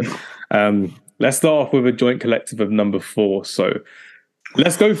happen. So let's start off with a joint collective of number 4. So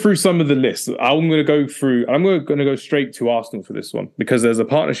let's go through some of the lists. I'm going to go straight to Arsenal for this one because there's a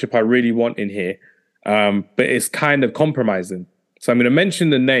partnership I really want in here, but it's kind of compromising. So I'm going to mention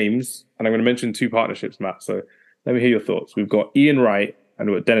the names and I'm going to mention 2 partnerships, Matt. So let me hear your thoughts. We've got Ian Wright and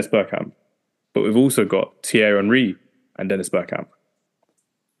we've got Dennis Bergkamp, but we've also got Thierry Henry and Dennis Bergkamp.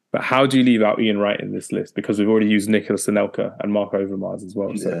 But how do you leave out Ian Wright in this list? Because we've already used Nicolas Anelka and Marco Overmars as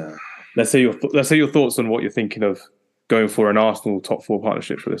well. So let's hear your thoughts on what you're thinking of going for an Arsenal top 4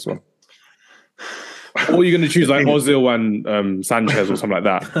 partnership for this one. Or are you going to choose like Ozil and Sanchez or something like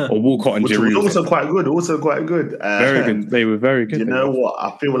that? Or Walcott and Giroud? Also quite good. Very good. They were very good. You know what?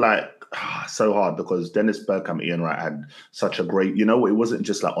 I feel like so hard because Dennis Bergkamp and Ian Wright had such a great, it wasn't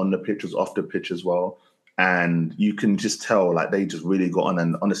just like on the pitch, it was off the pitch as well. And you can just tell like they just really got on.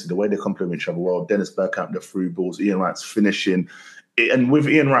 And honestly, the way they complement each other well, Dennis Bergkamp, the through balls, Ian Wright's finishing. And with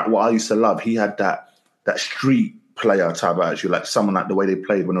Ian Wright, what I used to love, he had that street player type attitude, like someone like the way they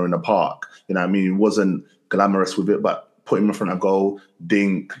played when they were in the park. You know what I mean? He wasn't glamorous with it, but put him in front of goal,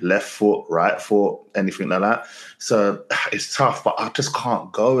 dink, left foot, right foot, anything like that. So it's tough, but I just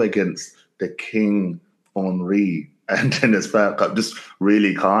can't go against the King Henry and Dennis Bergkamp. Just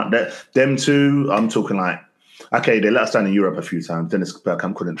really can't. Them two, I'm talking like, okay, they let us down in Europe a few times. Dennis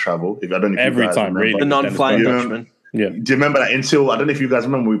Bergkamp couldn't travel. Every time, really. The non-flying Dutchman. Yeah. Do you remember that until, I don't know if you guys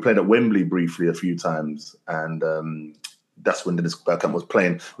remember, we played at Wembley briefly a few times and that's when Dennis Bergkamp was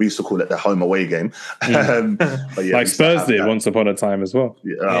playing. We used to call it the home away game. But yeah, like Spurs did once upon a time as well.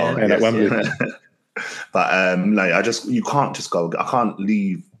 At Wembley. But you can't just go, I can't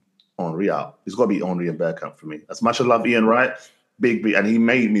leave Henry out. It's got to be Henry and Bergkamp for me. As much as I love Ian Wright, big, and he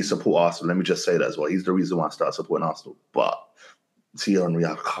made me support Arsenal. Let me just say that as well. He's the reason why I started supporting Arsenal. But Thierry Henry,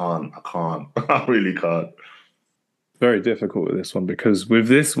 I can't. I really can't. Very difficult with this one because with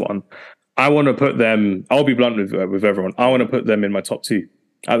this one, I want to put them. I'll be blunt with everyone. I want to put them in my top 2.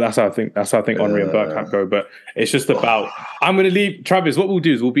 That's how I think. Henry and Bergkamp go. But it's just about. I'm going to leave Travis. What we'll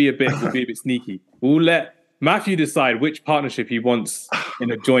do is we'll be a bit sneaky. We'll let Matthew decide which partnership he wants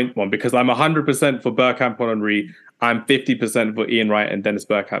in a joint one because I'm 100% for Bergkamp and Henry. I'm 50% for Ian Wright and Dennis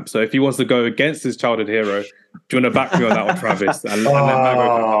Bergkamp. So if he wants to go against his childhood hero, do you want to back me on that one, Travis? And let Matt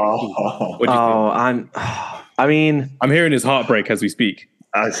go. What do you think? I'm hearing his heartbreak as we speak.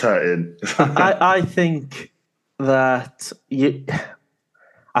 That's hurting. I think that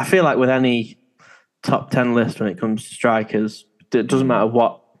I feel like with any top 10 list when it comes to strikers, it doesn't matter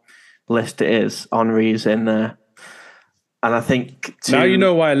what list it is, Henry's in there. And I think now you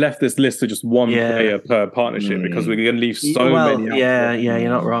know why I left this list to just one player per partnership, because we're going to leave so many out. Yeah, you're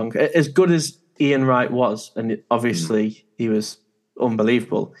not wrong. As good as Ian Wright was, and obviously he was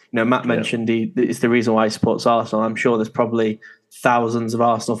unbelievable. Matt mentioned it's the reason why he supports Arsenal. I'm sure there's probably thousands of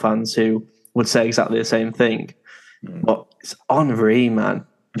Arsenal fans who would say exactly the same thing. But it's Henry, man.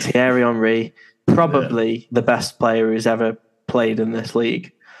 Thierry Henry, probably the best player who's ever played in this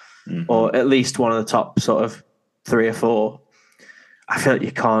league, or at least one of the top sort of 3 or 4. I feel like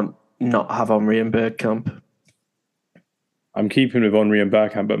you can't not have Henry and Bergkamp. I'm keeping with Henry and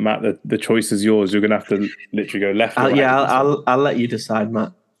Bergkamp, but Matt, the choice is yours. You're going to have to literally go left. I'll let you decide,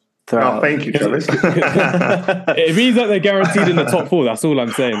 Matt. Thank you, Travis. It means that they're guaranteed in the top 4. That's all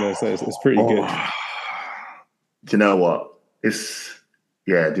I'm saying, though. So it's pretty good. Do you know what?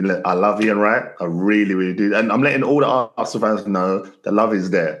 I love Ian Wright. I really, really do. And I'm letting all the Arsenal fans know the love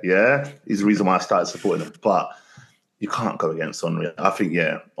is there. Yeah, he's the reason why I started supporting him. But you can't go against Henry. I think,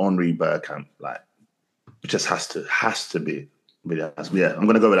 Henry, Bergkamp, it just has to be. Really has to be. Yeah, I'm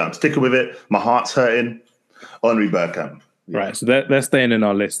going to go with that. I'm sticking with it. My heart's hurting. Henry, Bergkamp. Yeah. Right, so they're staying in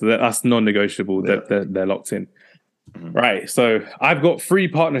our list. That's non-negotiable. Yeah. They're locked in. Right, so I've got 3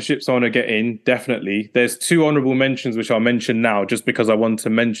 partnerships I want to get in, definitely. There's 2 honourable mentions, which I'll mention now just because I want to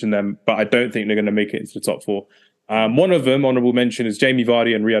mention them, but I don't think they're going to make it into the top 4. One of them, honourable mention, is Jamie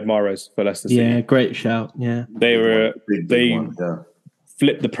Vardy and Riyad Mahrez for Leicester City. Yeah, great shout. Yeah, they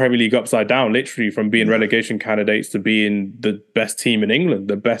flipped the Premier League upside down, literally from being relegation candidates to being the best team in England,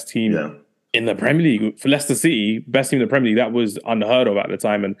 the best team in the Premier League. For Leicester City, best team in the Premier League, that was unheard of at the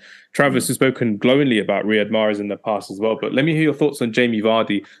time. And Travis has spoken glowingly about Riyad Mahrez in the past as well. But let me hear your thoughts on Jamie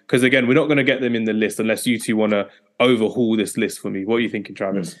Vardy, because again, we're not going to get them in the list unless you two want to overhaul this list for me. What are you thinking,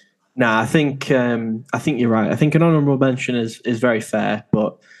 Travis? I think you're right. I think an honourable mention is very fair,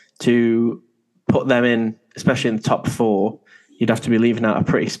 but to put them in, especially in the top 4, you'd have to be leaving out a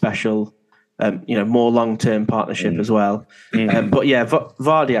pretty special, more long-term partnership as well. But yeah,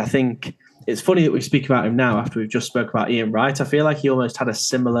 Vardy, I think it's funny that we speak about him now after we've just spoke about Ian Wright. I feel like he almost had a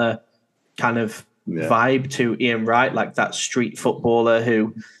similar kind of vibe to Ian Wright, like that street footballer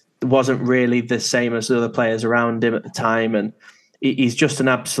who wasn't really the same as the other players around him at the time. And he's just an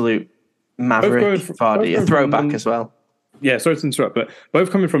absolute maverick, Vardy, a throwback as well. Yeah, sorry to interrupt, but both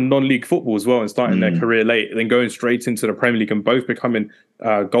coming from non-league football as well and starting their career late, then going straight into the Premier League and both becoming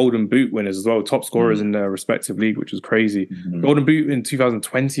Golden Boot winners as well, top scorers in their respective league, which was crazy. Golden Boot in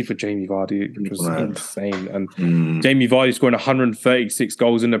 2020 for Jamie Vardy, which was insane. And Jamie Vardy scoring 136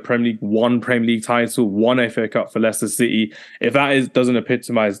 goals in the Premier League, 1 Premier League title, 1 FA Cup for Leicester City. If that doesn't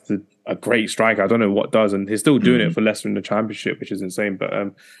epitomise a great striker, I don't know what does. And he's still doing it for Leicester in the Championship, which is insane. But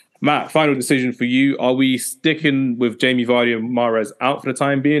Matt, final decision for you. Are we sticking with Jamie Vardy and Mahrez out for the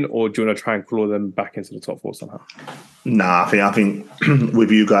time being, or do you want to try and claw them back into the top 4 somehow? Nah, I think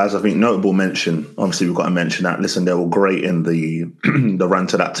with you guys, I think notable mention. Obviously, we've got to mention that. Listen, they were great in the the run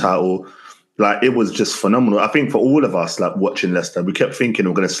to that title. It was just phenomenal. I think for all of us, watching Leicester, we kept thinking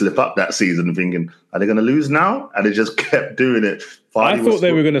we're going to slip up that season, thinking, are they going to lose now? And they just kept doing it. I thought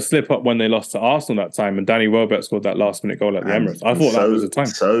they were going to slip up when they lost to Arsenal that time and Danny Welbeck scored that last-minute goal at the Emirates. I thought that was the time.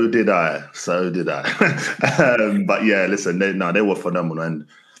 So did I. But yeah, listen, they were phenomenal. And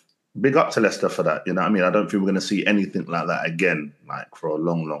big up to Leicester for that. You know what I mean? I don't think we're going to see anything like that again, for a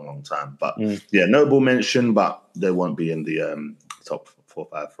long, long, long time. But yeah, notable mention, but they won't be in the top 4 or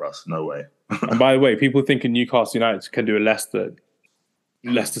 5 for us. No way. And by the way, people thinking Newcastle United can do a Leicester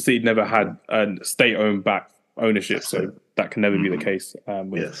City never had a state-owned back ownership, so that can never be the case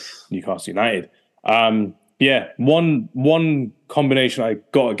with Newcastle United. One combination I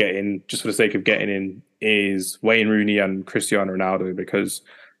got to get in, just for the sake of getting in, is Wayne Rooney and Cristiano Ronaldo, because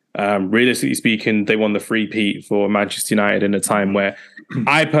realistically speaking, they won the three-peat for Manchester United in a time where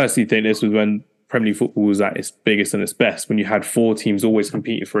I personally think this was when Premier League football was at its biggest and its best, when you had 4 teams always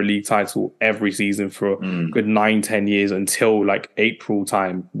competing for a league title every season for a good 9-10 years until April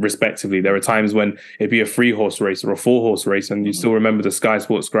time, respectively. There were times when it'd be a 3-horse race or a 4-horse race, and you still remember the Sky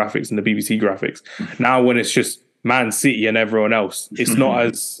Sports graphics and the BBC graphics. Now, when it's just Man City and everyone else, it's not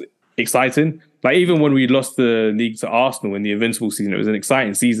as exciting. Even when we lost the league to Arsenal in the Invincible season, it was an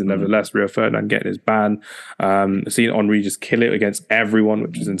exciting season. Nevertheless, Rio Ferdinand getting his ban, seeing Henry just kill it against everyone,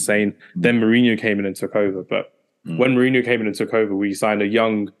 which is insane. Then Mourinho came in and took over. But when Mourinho came in and took over, we signed a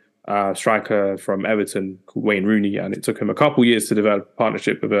young striker from Everton called Wayne Rooney, and it took him a couple years to develop a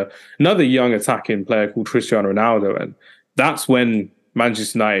partnership with another young attacking player called Cristiano Ronaldo. And that's when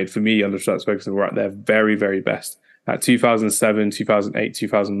Manchester United, for me, under Stuart Ferguson, were at their very, very best. That 2007, 2008,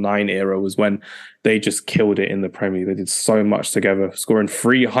 2009 era was when they just killed it in the Premier League. They did so much together, scoring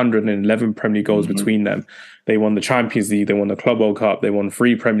 311 Premier League goals between them. They won the Champions League, they won the Club World Cup, they won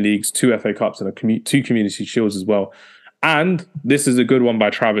 3 Premier Leagues, 2 FA Cups, and 2 Community Shields as well. And this is a good one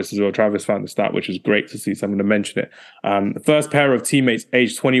by Travis as well. Travis found the stat, which is great to see, so I'm going to mention it. The first pair of teammates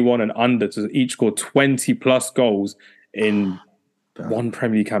aged 21 and under to each score 20 plus goals in one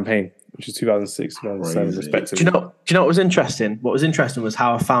Premier League campaign, which is 2006, 2007 respectively. Do you know what was interesting? What was interesting was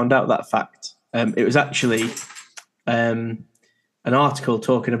how I found out that fact. It was actually an article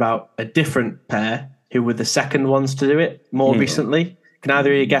talking about a different pair who were the second ones to do it more recently. Can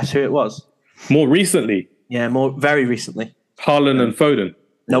either of you guess who it was? More recently? Yeah, very recently. Haaland and Foden?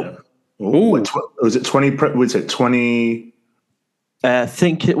 Nope. Was it 20? Was it 20? I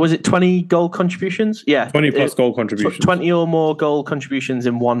think was it 20 goal contributions? Yeah, 20 plus goal contributions. 20 or more goal contributions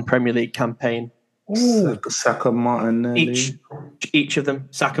in one Premier League campaign. Saka, Martinelli. Each of them.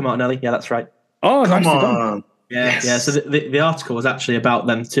 Saka, Martinelli. Yeah, that's right. Oh, come on! Yeah, yes. Yeah. So the article was actually about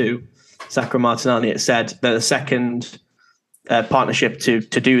them too. Saka and Martinelli. It said they're the second partnership to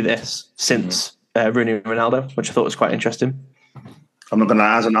do this since Rooney and Ronaldo, which I thought was quite interesting. I'm not gonna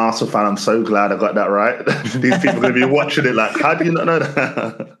lie, as an Arsenal fan, I'm so glad I got that right. These people are gonna be watching it like, how do you not know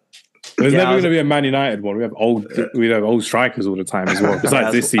that? There's never going to be a Man United one. We have old strikers all the time as well.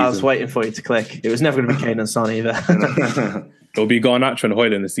 Besides this season, I was waiting for you to click. It was never going to be Kane and Son either. It'll be Garnacho and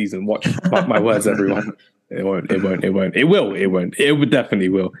Højlund this season. Watch my words, everyone. It won't. It will. It definitely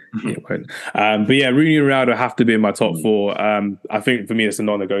will. It won't. But yeah, Rooney and Ronaldo have to be in my top 4. I think for me it's a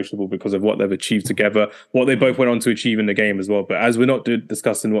non-negotiable because of what they've achieved together, what they both went on to achieve in the game as well. But as we're not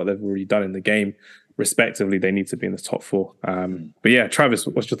discussing what they've already done in the game, respectively, they need to be in the top 4. But yeah, Travis,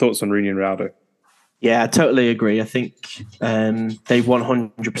 what's your thoughts on Rooney and Ronaldo? Yeah, I totally agree. I think they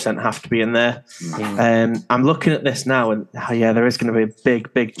 100% have to be in there. I'm looking at this now, and there is going to be a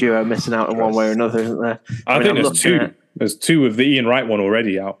big duo missing out in one way or another, isn't there? I think there's 2. There's 2 of the Ian Wright one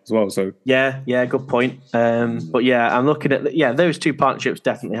already out as well. So yeah, good point. But yeah, I'm looking at those 2 partnerships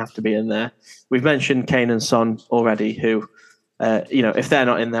definitely have to be in there. We've mentioned Kane and Son already, who. If they're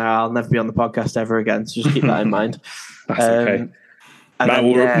not in there, I'll never be on the podcast ever again. So just keep that in mind. That's okay.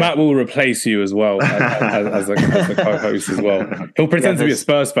 Matt will replace you as well as a co-host as well. He'll pretend to be a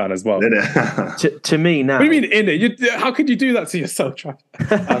Spurs fan as well. To me now. What do you mean in it? How could you do that to yourself, Matt?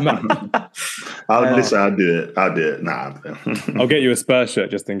 Listen, I'll do it. Nah. I'll get you a Spurs shirt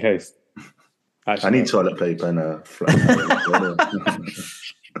just in case. Actually, I need toilet paper and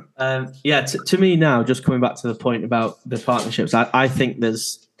to me now, just coming back to the point about the partnerships, I think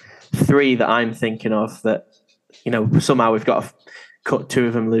there's 3 that I'm thinking of that, somehow we've got to cut 2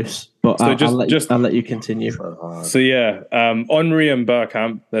 of them loose. But so I'll let you continue. So yeah, Henry and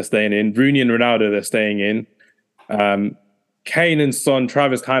Bergkamp, they're staying in. Rooney and Ronaldo, they're staying in. Kane and Son,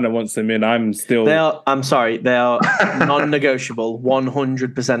 Travis kind of wants them in. They are non-negotiable,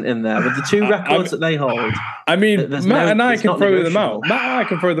 100% in there. With the 2 records that they hold. I mean, Matt and I can throw them out. Matt and I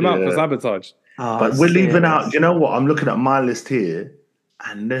can throw them out for sabotage. But we're leaving out, you know what? I'm looking at my list here,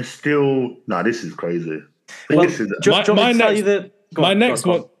 and there's still... No, this is crazy. Well, my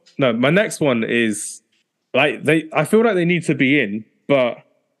next one is... I feel like they need to be in, but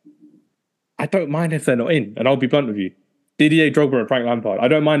I don't mind if they're not in, and I'll be blunt with you. Didier Drogba and Frank Lampard. I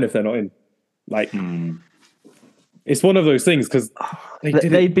don't mind if they're not in. It's one of those things because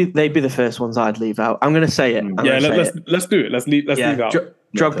they'd be the first ones I'd leave out. I'm going to say it. Let's do it. Let's leave out.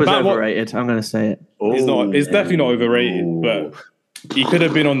 Drogba's overrated. I'm going to say it. He's not. It's definitely not overrated, but he could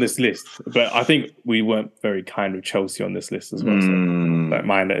have been on this list. But I think we weren't very kind with Chelsea on this list as well. So don't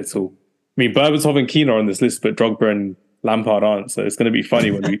mind it at all. I mean, Berbatov and Keane are on this list, but Drogba and Lampard aren't, so it's going to be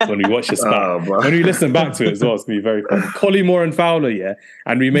funny when we watch this back. When we listen back to it as well, it's going to be very funny. Collymore and Fowler, yeah,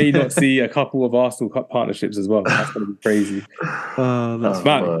 and we may not see a couple of Arsenal Cup partnerships as well. That's going to be crazy.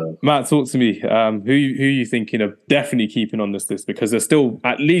 Matt, talk to me. Who are you thinking of definitely keeping on this list? Because there's still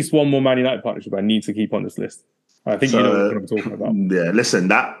at least one more Man United partnership I need to keep on this list. I think you know what I'm talking about. Yeah, listen,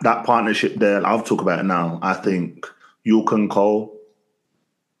 that partnership there, I'll talk about it now. I think York and Cole,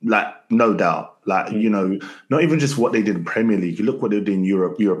 no doubt. Not even just what they did in Premier League. You look what they did in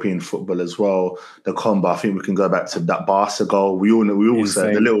European football as well. The combo, I think we can go back to that Barca goal. We all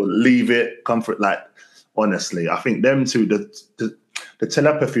said the little leave it, comfort. Honestly, I think them two, the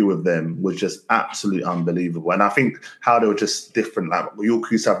telepathy with them was just absolutely unbelievable. And I think how they were just different. York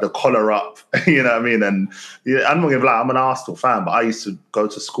used to have the collar up, you know what I mean? And I'm not gonna lie, I'm an Arsenal fan, but I used to go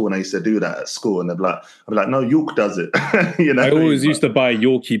to school and I used to do that at school. And I'd be like, no, York does it. I always used to buy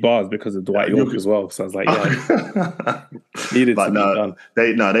Yorkie bars because of Dwight York as well. So I was like, needed to be done.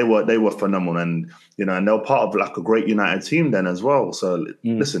 They were phenomenal. And and they're part of like a great United team then as well. So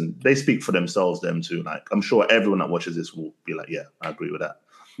listen, they speak for themselves, them too. Like, I'm sure everyone that watches this will be like, yeah, I agree with that.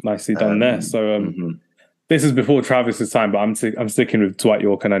 Nicely done there. So this is before Travis's time, but I'm sticking with Dwight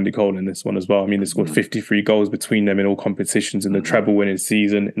Yorke and Andy Cole in this one as well. I mean, they scored 53 goals between them in all competitions in the treble-winning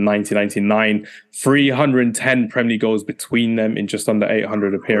season in 1999. 310 Premier League goals between them in just under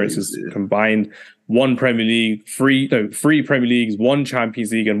 800 appearances combined. One Premier League, three Premier Leagues, one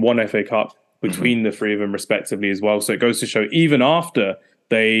Champions League, and one FA Cup between the three of them, respectively, as well. So it goes to show, even after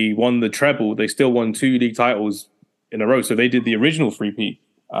they won the treble, they still won 2 league titles in a row. So they did the original three-peat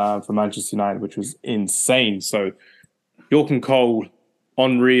for Manchester United, which was insane. So Yorke and Cole,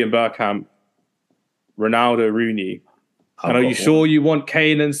 Henry and Bergkamp, Ronaldo, Rooney. And are you sure you want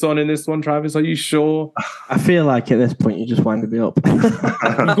Kane and Son in this one, Travis? Are you sure? I feel like at this point you just winded me up.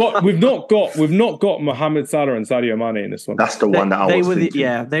 we've not got Mohamed Salah and Sadio Mane in this one. That's the one that I was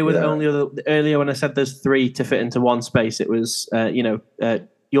thinking. They were the only other. Earlier when I said there's 3 to fit into one space, it was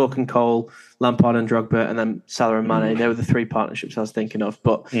Yorke and Cole, Lampard and Drogba, and then Salah and Mane. They were the 3 partnerships I was thinking of.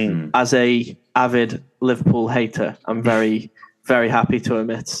 But as a avid Liverpool hater, I'm very, very happy to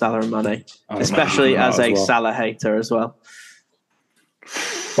omit Salah and Mane, especially as a Salah hater as well.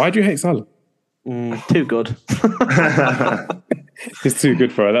 Why do you hate Salah? Too good. It's too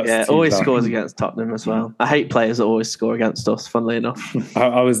good for her. Always scores against Tottenham as well. I hate players that always score against us, funnily enough.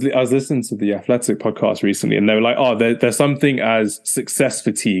 I was listening to the Athletic podcast recently, and they were like, "Oh, there's something as success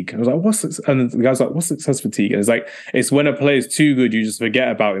fatigue." I was like, "What's?" And the guy's like, "What's success fatigue?" And it's like, it's when a player's too good, you just forget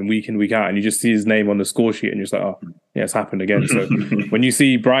about him week in, week out, and you just see his name on the score sheet, and you're just like, "Oh, yeah, it's happened again." So when you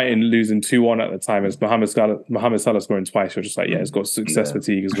see Brighton losing 2-1 at the time, as Mohamed Salah scoring twice, you're just like, "Yeah, it's got success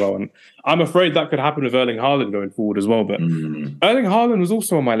fatigue as well." And I'm afraid that could happen with Erling Haaland going forward as well. But Erling Haaland was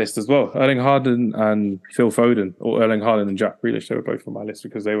also on my list as well. Erling Haaland and Phil Foden, or Erling Haaland and Jack Grealish, they were both on my list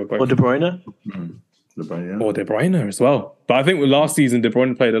because they were both. Or De Bruyne. Or De Bruyne as well. But I think with last season, De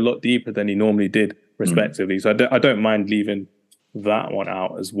Bruyne played a lot deeper than he normally did, respectively. So I don't mind leaving that one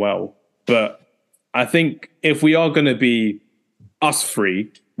out as well. But I think if we are going to be us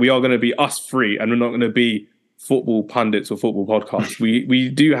three, we are going to be us three, and we're not going to be football pundits or football podcasts. We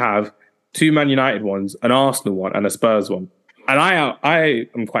do have 2 Man United ones, an Arsenal one, and a Spurs one. And I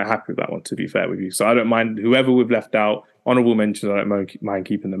am quite happy with that one, to be fair with you. So I don't mind whoever we've left out, honourable mentions, I don't mind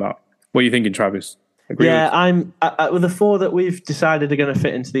keeping them out. What are you thinking, Travis? I'm with the 4 that we've decided are going to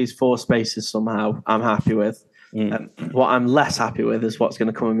fit into these 4 spaces somehow, I'm happy with. What I'm less happy with is what's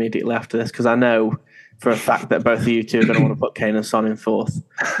going to come immediately after this, because I know for a fact that both of you two are going to want to put Kane and Son in 4th.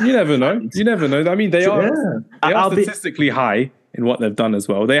 You never know. I mean, they are statistically high in what they've done as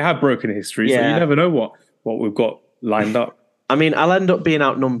well. They have broken history, so you never know what we've got lined up. I mean, I'll end up being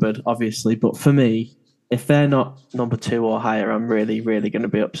outnumbered, obviously, but for me, if they're not number 2 or higher, I'm really, really going to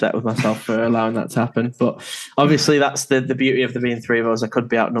be upset with myself for allowing that to happen. But obviously, that's the beauty of there being 3 of us. I could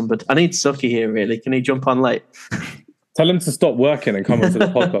be outnumbered. I need Suki here, really. Can he jump on late? Tell him to stop working and come onto the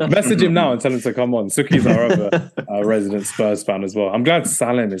podcast. Message him now and tell him to come on. Suki's our other resident Spurs fan as well. I'm glad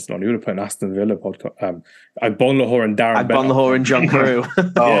Salim is on. He would have put an Aston Villa podcast. Bon Lahore and Darren Bon Lahore and John Carew.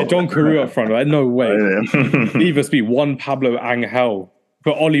 Yeah, John Carew up front. Like, no way. Either be one Pablo Angel.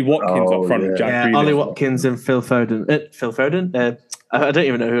 Put Ollie Watkins up front with Jack Grealish. Ollie Watkins and Phil Foden. I don't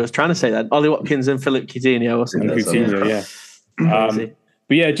even know who I was trying to say that. Ollie Watkins and Philip Coutinho or something. Yeah.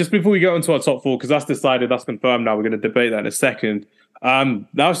 But yeah, just before we go into our top 4, because that's decided, that's confirmed now, we're going to debate that in a second.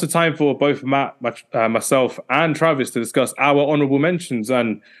 Now's the time for both Matt, myself, and Travis to discuss our honourable mentions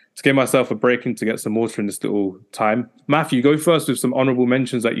and to give myself a break in to get some water in this little time. Matthew, go first with some honourable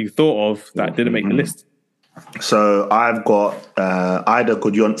mentions that you thought of that didn't make the list. So I've got Ida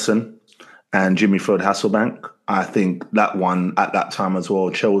Gudjohnsen and Jimmy Floyd Hasselbank. I think that one at that time as well,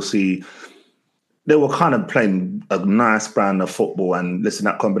 Chelsea, they were kind of playing a nice brand of football. And listen,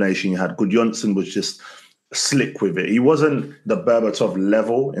 that combination you had, Gudjohnsen was just slick with it. He wasn't the Berbatov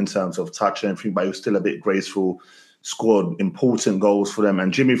level in terms of touch and everything, but he was still a bit graceful, scored important goals for them.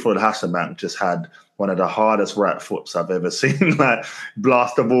 And Jimmy Floyd Hasselbank just had one of the hardest right foots I've ever seen. Like,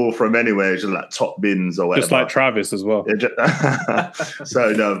 blast the ball from anywhere, just like top bins or whatever. Just like Travis as well.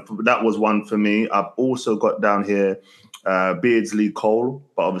 So no, that was one for me. I've also got down here Beardsley Cole,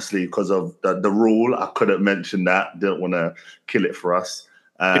 but obviously because of the rule, I couldn't mention that. Didn't want to kill it for us.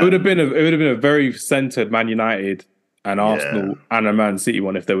 It would have been a very centered Man United and Arsenal and a Man City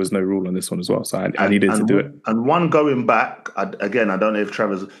one if there was no rule on this one as well. So I needed to do it. And one going back, I don't know if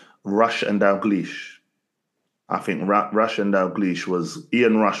Trevor's Rush and Dalglish. I think Rush and Dalglish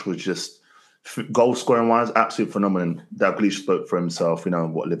Ian Rush was just goal scoring wise, absolute phenomenon. Dalglish spoke for himself. You know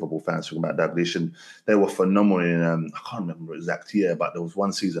what Liverpool fans talking about Dalglish, and they were phenomenal in I can't remember the exact year, but there was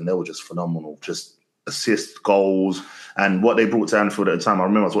one season they were just phenomenal. Just assists, goals, and what they brought to Anfield at the time. I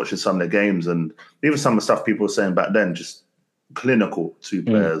remember I was watching some of the games, and even some of the stuff people were saying back then, just clinical two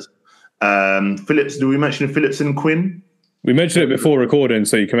players. Phillips, do we mention Phillips and Quinn? We mentioned it before recording,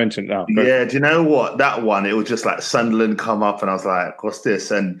 so you can mention it now. Yeah, do you know what? That one, it was just like Sunderland come up, and I was like, what's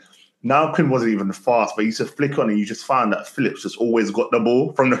this? And now Quinn wasn't even fast, but he used to flick on, and you just found that Phillips just always got the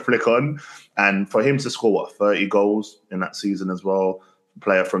ball from the flick on. And for him to score, 30 goals in that season as well,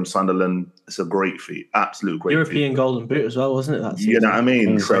 player from Sunderland, it's a great feat. Absolute great European feat. Golden Boot as well, wasn't it? That season? You know what I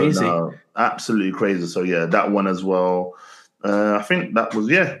mean? Crazy. So, no, absolutely crazy. So, yeah, that one as well. I think that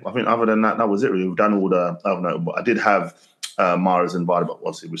was, I think other than that, that was it really. We've done all the, I don't know, but I did have Mahrez and Vardy, but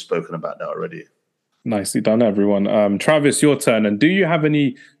obviously we've spoken about that already. Nicely done, everyone. Travis, your turn. And do you have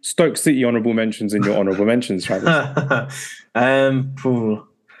any Stoke City honourable mentions in your honourable mentions, Travis?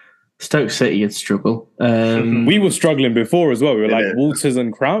 Stoke City would struggle. We were struggling before as well. We were like Walters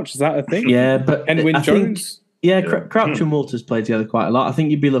and Crouch. Is that a thing? Yeah, but Edwin Jones? Crouch and Walters played together quite a lot. I think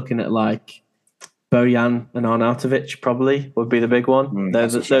you'd be looking at like Bojan and Arnautovic probably would be the big one.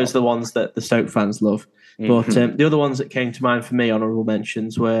 Those are the ones that the Stoke fans love. But the other ones that came to mind for me, honourable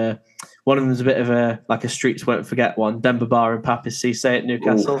mentions, were one of them is a bit of a streets won't forget one. Demba Ba and Papis Cisse at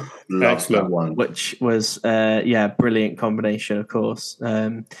Newcastle. Excellent one. Which was brilliant combination, of course.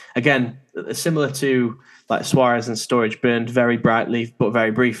 Again, similar to like Suarez and Sturridge, burned very brightly but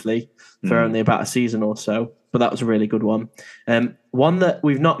very briefly for only about a season or so. But that was a really good one. One that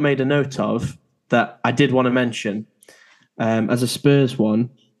we've not made a note of that I did want to mention as a Spurs one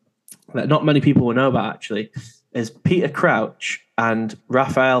that not many people will know about actually is Peter Crouch and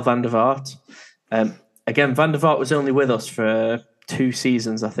Rafael van der Vaart. Again, van der Vaart was only with us for 2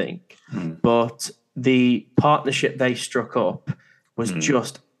 seasons, I think. But the partnership they struck up was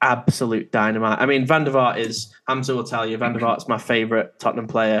just absolute dynamite. I mean, van der Vaart is, Hamza will tell you, van der Vaart's my favourite Tottenham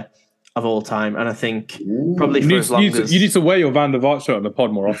player of all time. And I think probably for as long as... You need to wear your Van der Vaart shirt on the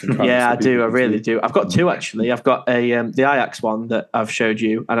pod more often, Travis. Yeah, I do. I really do. I've got 2, actually. I've got the Ajax one that I've showed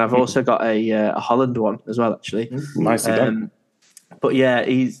you, and I've also got a Holland one as well, actually. Nicely done. But yeah,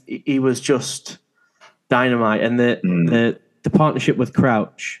 he was just dynamite. And the partnership with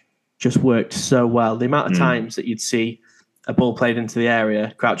Crouch just worked so well. The amount of times that you'd see a ball played into the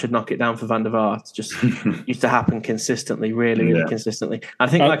area, Crouch would knock it down for Van der Vaart. Just used to happen consistently, really consistently. I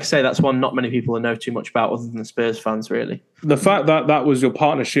think, like I say, that's one not many people know too much about other than Spurs fans, really. The fact that was your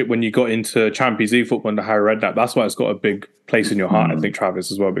partnership when you got into Champions League football under Harry Redknapp, that's why it's got a big place in your heart, I think,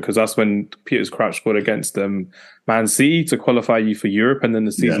 Travis, as well, because that's when Peter Crouch scored against Man City to qualify you for Europe, and then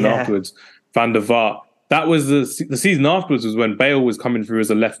the season afterwards, Van der Vaart. That was the season afterwards was when Bale was coming through as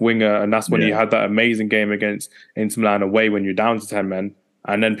a left winger, and that's when he had that amazing game against Inter Milan away when you're down to 10 men.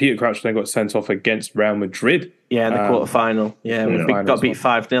 And then Peter Crouch then got sent off against Real Madrid. Yeah, in the quarterfinal. Yeah, we got beat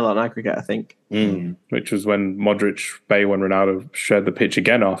 5-0 on aggregate, I think. Which was when Modric, Bale and Ronaldo shared the pitch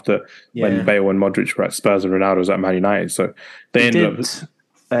again after when Bale and Modric were at Spurs and Ronaldo was at Man United. So they ended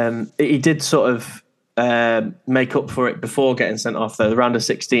up... He did sort of make up for it before getting sent off, though. The round of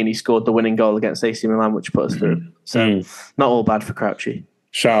 16, he scored the winning goal against AC Milan, which put us through. So not all bad for Crouchy.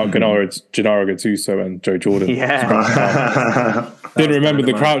 Shout out Gennaro Gattuso and Joe Jordan. Didn't remember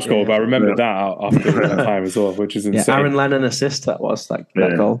the Crouch goal, but I remembered that after that time as well, which is insane. Aaron Lennon assist, that was that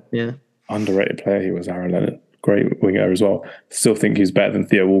goal. Yeah. Underrated player, he was, Aaron Lennon. Great winger as well. Still think he's better than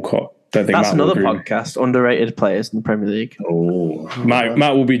Theo Walcott. Don't think that's another podcast, underrated players in the Premier League.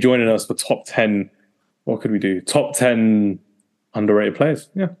 Matt will be joining us for top 10. What could we do? Top 10 underrated players.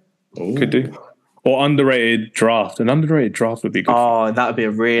 Yeah. Could do. Or underrated draft. An underrated draft would be good. Oh, that would be a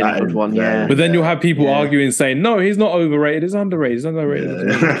really good one, yeah. But then you'll have people arguing saying, no, he's not overrated, he's underrated, he's underrated.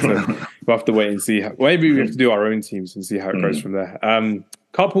 So we'll have to wait and see. Maybe we have to do our own teams and see how it goes from there.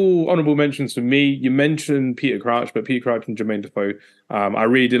 Couple honourable mentions for me. You mentioned Peter Crouch, but Peter Crouch and Jermaine Defoe. I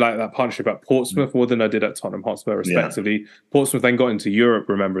really did like that partnership at Portsmouth more than I did at Tottenham Hotspur, respectively. Portsmouth then got into Europe,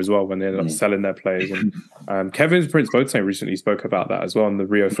 remember, as well, when they ended up selling their players. And Kevin Prince Boateng recently spoke about that as well on the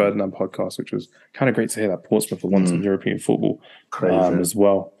Rio Ferdinand podcast, which was kind of great to hear that Portsmouth were once in European football as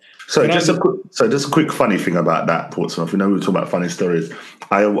well. So just a quick funny thing about that Portsmouth. We know we were talking about funny stories.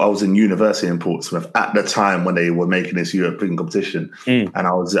 I was in university in Portsmouth at the time when they were making this European competition, and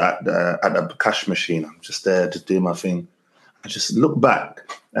I was at the cash machine. I'm just there, just doing my thing. I just look back,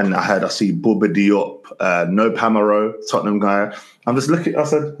 and I see Bouba Diop, No Pamaro, Tottenham guy. I'm just looking. I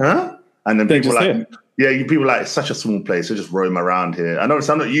said, huh? And then people like, people like, it's such a small place. They just roam around here. I know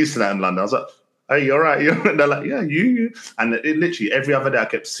I'm not used to that in London. I was like, hey, you're right. They're like, yeah, you. And it literally every other day I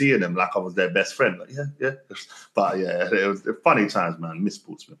kept seeing them like I was their best friend. Like, yeah. But yeah, it was funny times, man. Miss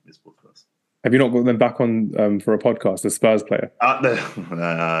Portsmouth. Have you not got them back on for a podcast, the Spurs player?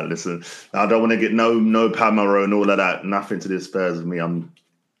 Listen, I don't want to get no Palmero and all of that. Nothing to do with Spurs with me. I'm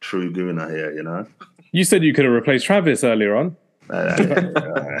true Gooner here, you know. You said you could have replaced Travis earlier on.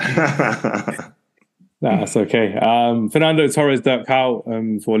 Nah, that's okay. Fernando Torres Dirk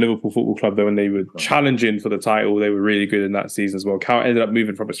Kuyt for Liverpool Football Club, though, when they were challenging for the title, they were really good in that season as well. Kuyt ended up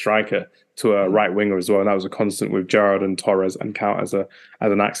moving from a striker to a right winger as well, and that was a constant with Gerrard and Torres and Kuyt as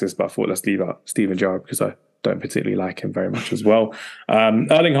an axis. But I thought let's leave out Steven Gerrard because I don't particularly like him very much as well. Erling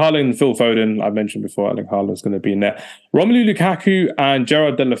Haaland, Phil Foden, I mentioned before, Erling Haaland's going to be in there. Romelu Lukaku and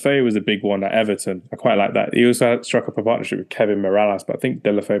Gerard Deulofeu was a big one at Everton. I quite like that. He also struck up a partnership with Kevin Mirallas, but I think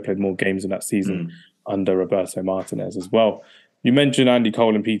Deulofeu played more games in that season under Roberto Martinez as well. You mentioned Andy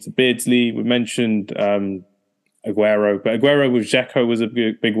Cole and Peter Beardsley. We mentioned Aguero, but Aguero with Dzeko was a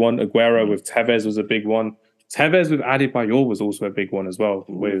big one. Aguero with Tevez was a big one. Tevez with Adebayor was also a big one as well,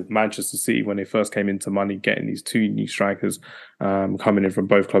 with Manchester City when they first came into money, getting these two new strikers coming in from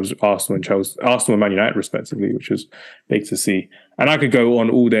both clubs, Arsenal and Chelsea, Arsenal and Man United respectively, which was big to see. And I could go on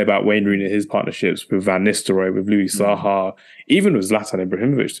all day about Wayne Rooney and his partnerships with Van Nistelrooy, with Louis Saha, even with Zlatan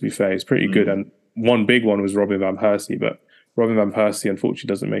Ibrahimovic, to be fair. He's pretty good. And one big one was Robin Van Persie, but Robin Van Persie unfortunately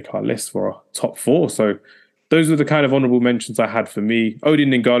doesn't make our list for our top four. So those are the kind of honourable mentions I had for me. Odin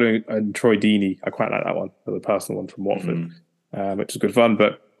Ngallu and Troy Deeney. I quite like that one, the personal one from Watford, which is good fun.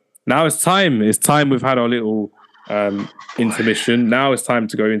 But now it's time. It's time we've had our little intermission. Now it's time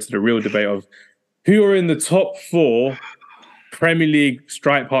to go into the real debate of who are in the top four Premier League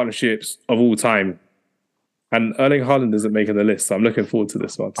strike partnerships of all time. And Erling Haaland isn't making the list, so I'm looking forward to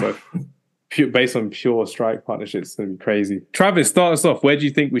this one. So based on pure strike partnerships, it's going to be crazy. Travis, start us off. Where do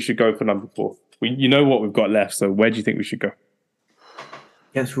you think we should go for number four? You know what we've got left, so where do you think we should go?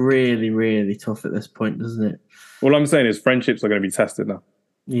 It's really, really tough at this point, doesn't it? All I'm saying is friendships are going to be tested now.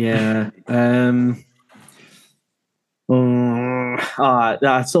 Yeah.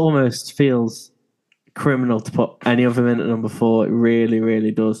 That almost feels criminal to put any of them in at number four. It really, really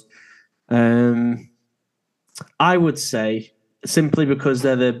does. I would say, simply because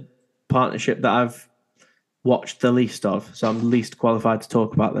they're the partnership that I've watched the least of, so I'm least qualified to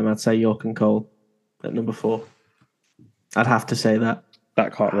talk about them, I'd say York and Cole at number four. I'd have to say that.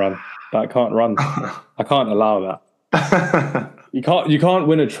 That can't run. I can't allow that. You can't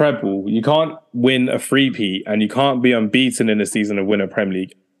win a treble. You can't win a three-peat, and you can't be unbeaten in a season and win a Premier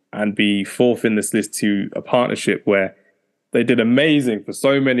League and be fourth in this list to a partnership where they did amazing for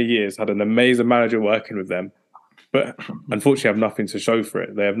so many years, had an amazing manager working with them, but unfortunately have nothing to show for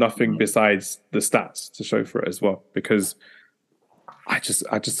it. They have nothing besides the stats to show for it as well, because I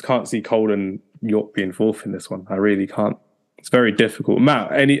just can't see Cole and York being fourth in this one. I really can't. It's very difficult.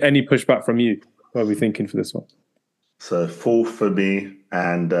 Matt, any pushback from you? What are we thinking for this one? So fourth for me,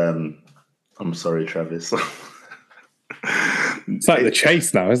 and I'm sorry, Travis. It's like the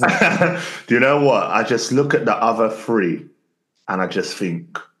chase now, isn't it? Do you know what? I just look at the other three, and I just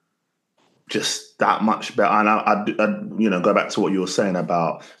think just that much better. And I go back to what you were saying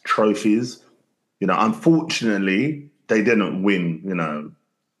about trophies. Unfortunately, they didn't win.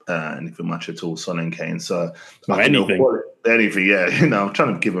 Anything much at all, Son and Kane. So anything, yeah. I'm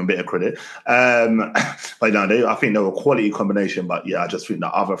trying to give them a bit of credit. But no, I think they were a quality combination. But yeah, I just think the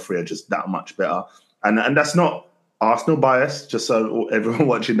other three are just that much better. And that's not Arsenal bias, just so everyone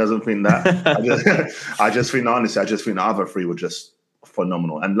watching doesn't think that. I just think, honestly, the other three were just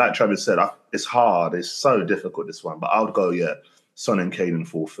phenomenal. And like Travis said, it's hard. It's so difficult, this one. But I would go, Son and Kane in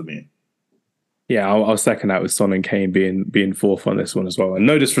fourth for me. Yeah, I'll second that with Son and Kane being fourth on this one as well. And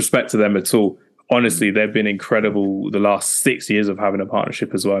no disrespect to them at all. Honestly, they've been incredible the last 6 years of having a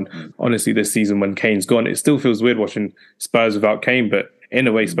partnership as well. And honestly, this season when Kane's gone, it still feels weird watching Spurs without Kane. But in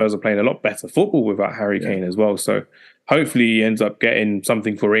a way, Spurs are playing a lot better football without Harry Kane as well. So hopefully he ends up getting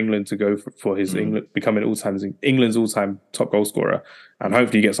something for England to go for his England, becoming England's all-time top goal scorer. And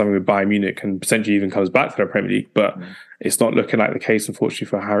hopefully he gets something with Bayern Munich and potentially even comes back to the Premier League. But it's not looking like the case, unfortunately,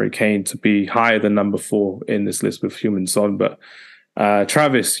 for Harry Kane to be higher than number 4 in this list with Heung-min Son. But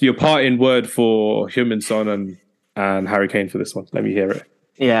Travis, your parting word for Heung-min Son and Harry Kane for this one. Let me hear it.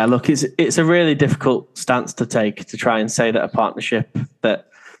 Yeah, look, it's a really difficult stance to take, to try and say that a partnership that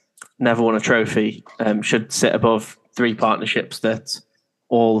never won a trophy should sit above 3 partnerships that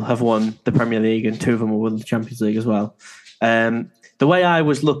all have won the Premier League and 2 of them will win the Champions League as well. The way I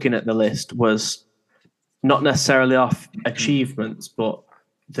was looking at the list was not necessarily off achievements, but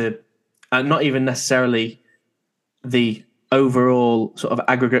not even necessarily the overall sort of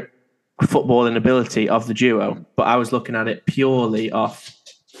aggregate footballing ability of the duo, but I was looking at it purely off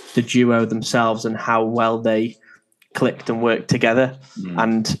the duo themselves and how well they clicked and worked together.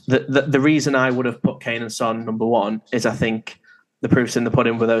 And the reason I would have put Kane and Son number one is I think the proof's in the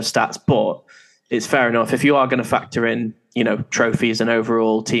pudding with those stats, but it's fair enough. If you are going to factor in, trophies and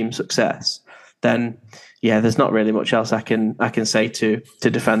overall team success, then yeah, there's not really much else I can say to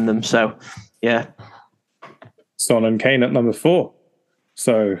defend them. So yeah. Son and Kane at number 4.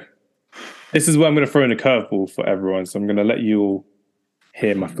 So this is where I'm going to throw in a curveball for everyone. So I'm going to let you all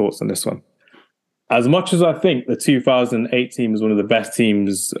hear my thoughts on this one. As much as I think the 2008 team is one of the best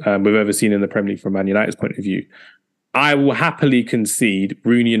teams we've ever seen in the Premier League from Man United's point of view, I will happily concede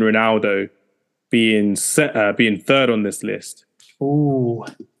Rooney and Ronaldo being third on this list. Ooh.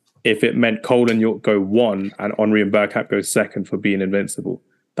 If it meant Cole and York go 1 and Henry and Bergkamp go 2nd for being invincible.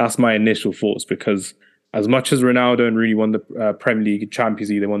 That's my initial thoughts, because as much as Ronaldo and Rooney won the Premier League, Champions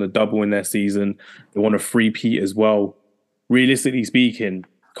League, they won a double in their season, they won a three-peat as well. Realistically speaking,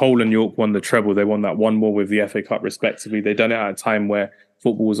 Cole and York won the treble. They won that one more with the FA Cup, respectively. They done it at a time where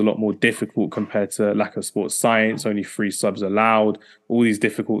football was a lot more difficult compared to lack of sports science, only 3 subs allowed, all these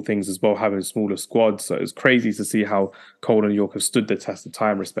difficult things as well, having smaller squads. So it's crazy to see how Cole and York have stood the test of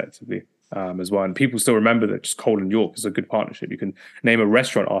time, respectively, as well. And people still remember that just Cole and York is a good partnership. You can name a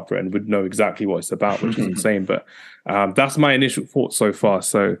restaurant after it and would know exactly what it's about, which is insane. But that's my initial thoughts so far.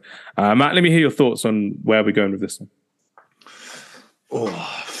 So, Matt, let me hear your thoughts on where we're going with this one.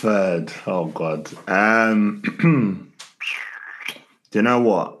 Oh, third. Oh, God. Do you know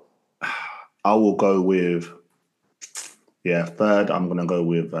what? I will go with, third, I'm going to go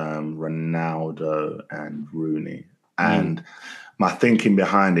with Ronaldo and Rooney. And my thinking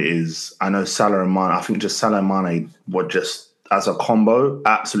behind it is, I know Salah and Mane, I think just Salah and Mane were just, as a combo,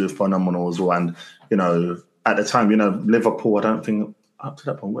 absolutely phenomenal as well. And, at the time, Liverpool, I don't think, up to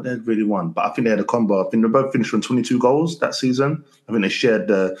that point, what they had really won. But I think they had a combo. I think they both finished on 22 goals that season. I think they shared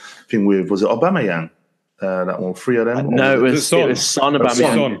the thing with, was it Aubameyang? That one, 3 of them. No, it was Son.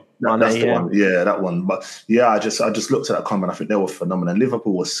 Aubameyang. That's the one. Yeah, that one. But yeah, I just looked at that combo and I think they were phenomenal. And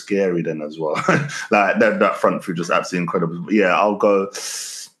Liverpool was scary then as well. Like that front three just absolutely incredible. But yeah, I'll go.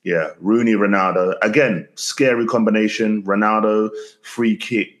 Yeah, Rooney, Ronaldo. Again, scary combination. Ronaldo, free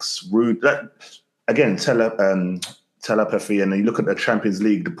kicks. Rooney. Again, telepathy. And then you look at the Champions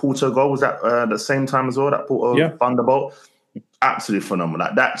League. The Porto goal was that the same time as well. That Porto Thunderbolt. Absolutely phenomenal.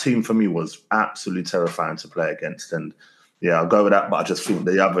 Like, that team for me was absolutely terrifying to play against. And yeah, I'll go with that. But I just think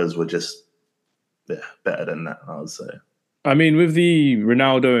the others were just better than that, I would say. I mean, with the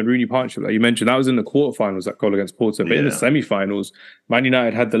Ronaldo and Rooney partnership that you mentioned, that was in the quarterfinals, that goal against Porto. But in the semi-finals, Man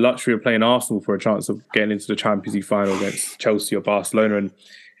United had the luxury of playing Arsenal for a chance of getting into the Champions League final against Chelsea or Barcelona. And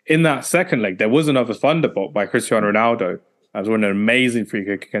in that second leg, there was another thunderbolt by Cristiano Ronaldo. That was an amazing free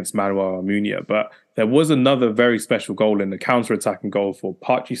kick against Manuel Almunia. But there was another very special goal in the counter-attacking goal for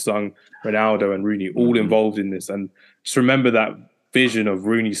Park Ji-sung, Ronaldo and Rooney, all involved in this. And just remember that vision of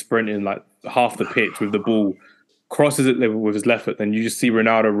Rooney sprinting like half the pitch with the ball, crosses it with his left foot, then you just see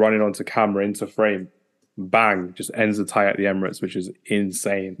Ronaldo running onto camera, into frame, bang, just ends the tie at the Emirates, which is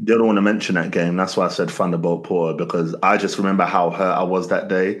insane. You don't want to mention that game. That's why I said Thunderbolt Porto, because I just remember how hurt I was that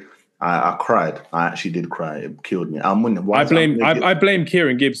day. I cried. I actually did cry. It killed me. I blame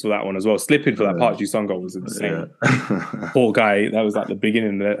Kieran Gibbs for that one as well. Slipping for that Park Ji-sung goal was insane. Yeah. Poor guy. That was like the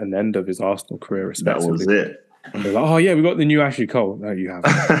beginning and end of his Arsenal career, respectively. That was it. And they're like, oh yeah, we got the new Ashley Cole. No, you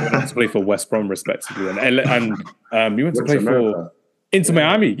haven't. You went to play for West Brom, respectively, and you went to play for Inter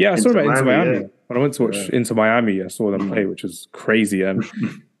Miami. Yeah, I saw about Inter Miami. Yeah. When I went to watch Inter Miami, I saw them play, which was crazy. But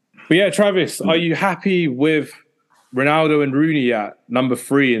yeah, Travis, are you happy with Ronaldo and Rooney at number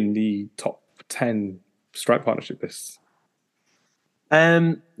 3 in the top 10 strike partnership list?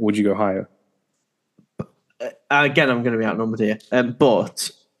 Would you go higher? Again, I'm going to be outnumbered here,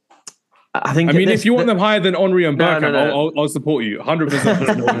 but I think. I mean, if you want them higher than Henry and Bergkamp, I'll support you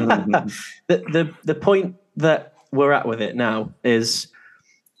 100%. The point that we're at with it now is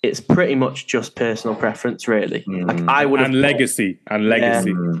it's pretty much just personal preference, really. Like, I would have legacy.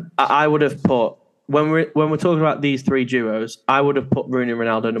 I would have put. When we're talking about these 3 duos, I would have put Rooney and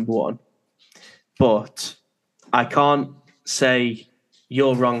Ronaldo number 1. But I can't say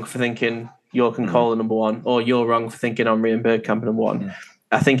you're wrong for thinking York and Cole are number 1, or you're wrong for thinking Henry and Bergkamp are number 1.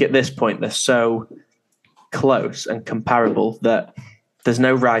 I think at this point they're so close and comparable that there's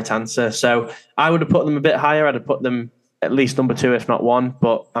no right answer. So I would have put them a bit higher. I'd have put them at least number 2, if not 1.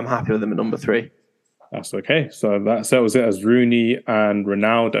 But I'm happy with them at number 3. That's okay. So that settles it as Rooney and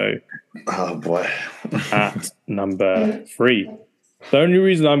Ronaldo. Oh boy, at number 3. The only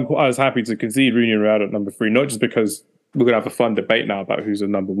reason I was happy to concede Rooney and Ronaldo at number 3, not just because we're gonna have a fun debate now about who's the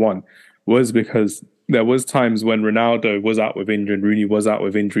number 1, was because there was times when Ronaldo was out with injury and Rooney was out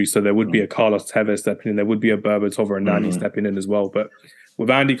with injury, so there would be a Carlos Tevez stepping in, there would be a Berbatov or a Nani stepping in as well. But with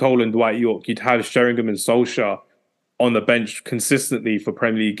Andy Cole and Dwight Yorke, you'd have Sheringham and Solskjaer on the bench consistently for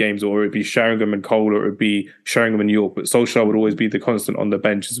Premier League games, or it would be Sheringham and Cole, or it would be Sheringham and Yorke. But Solskjaer would always be the constant on the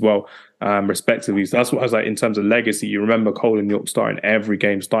bench as well, respectively. So that's what I was like in terms of legacy. You remember Cole and Yorke starting every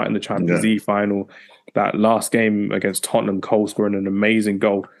game, starting the Champions League final. That last game against Tottenham, Cole scoring an amazing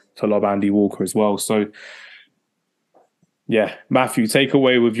goal to lob Andy Walker as well. So, yeah, Matthew, take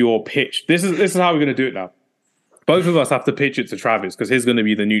away with your pitch. This is how we're going to do it now. Both of us have to pitch it to Travis because he's going to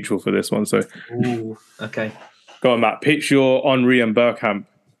be the neutral for this one. So, okay. Go on, Matt. Pitch your Henry and Bergkamp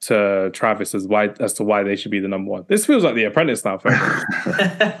to Travis as to why they should be the number one. This feels like The Apprentice now, folks.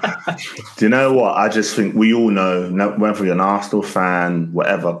 Do you know what? I just think we all know, whether you're an Arsenal fan,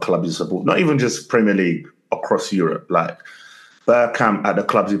 whatever club you support, not even just Premier League, across Europe, like Bergkamp at the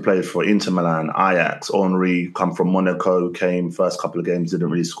clubs he played for, Inter Milan, Ajax, Henry, come from Monaco, came first couple of games, didn't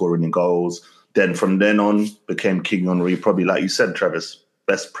really score any goals. Then from then on, became King Henry, probably, like you said, Travis,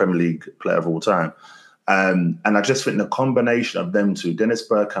 best Premier League player of all time. And I just think the combination of them two, Dennis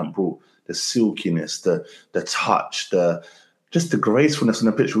Bergkamp brought the silkiness, the touch, just the gracefulness on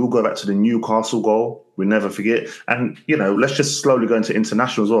the pitch. We'll go back to the Newcastle goal. We never forget. And, let's just slowly go into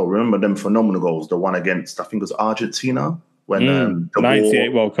international as well. Remember them phenomenal goals. The one against, I think it was Argentina. When the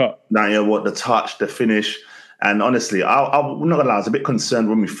 98 World Cup. 98, the touch, the finish. And honestly, I'm not going to lie, I was a bit concerned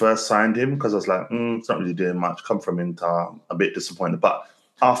when we first signed him because I was like, it's not really doing much. Come from Inter, a bit disappointed. But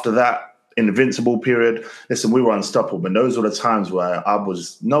after that, Invincible period, listen, we were unstoppable. And those were the times where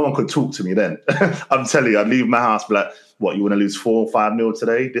no one could talk to me then. I'm telling you, I'd leave my house, be like, what, you want to lose 4 or 5-0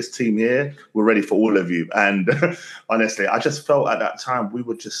 today? This team here, we're ready for all of you. And honestly, I just felt at that time we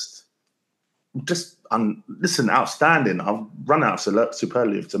were listen, outstanding. I've run out of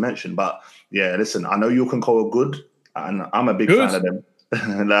superlative to mention, but yeah, listen, I know you can call it good, and I'm a big fan of them.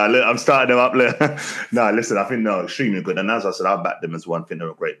 Look, I'm starting them up. Listen, I think they're extremely good, and as I said, I back them as one. I think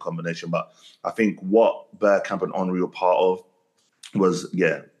they're a great combination. But I think what Bergkamp and Henry were part of was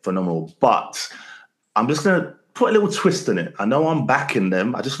phenomenal. But I'm just gonna put a little twist in it. I know I'm backing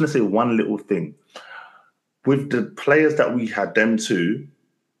them. I just want to say one little thing with the players that we had, them two.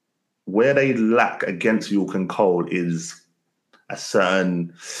 Where they lack against Yorke and Cole is a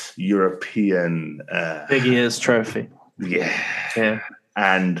certain European... Big Ears trophy. Yeah.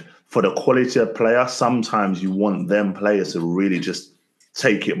 And for the quality of player, sometimes you want them players to really just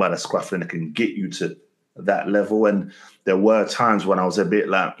take it by the scruff and it can get you to that level. And there were times when I was a bit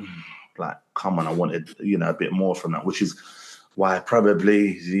like, come on, I wanted, a bit more from that, which is why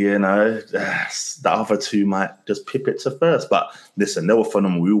probably, the other two might just pip it to first. But listen, they were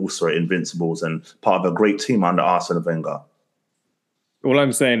phenomenal. We all saw it, Invincibles, and part of a great team under Arsene Wenger. All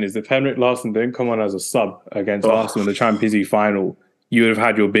I'm saying is if Henrik Larsson didn't come on as a sub against Arsenal in the Champions League final, you would have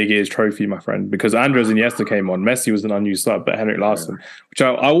had your Big Ears trophy, my friend, because Andres Iniesta came on. Messi was an unused sub, but Henrik Larsson, which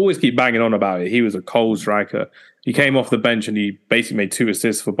I always keep banging on about it, he was a cold striker. He came off the bench and he basically made 2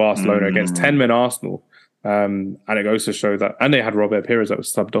 assists for Barcelona against 10-men Arsenal. And it goes to show that, and they had Robert Pires that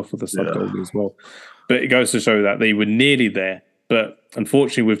was subbed off with a sub goal as well. But it goes to show that they were nearly there. But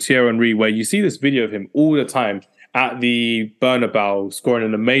unfortunately, with Thierry Henry, where you see this video of him all the time at the Bernabeu scoring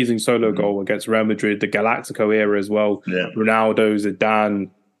an amazing solo goal against Real Madrid, the Galactico era as well. Yeah. Ronaldo, Zidane,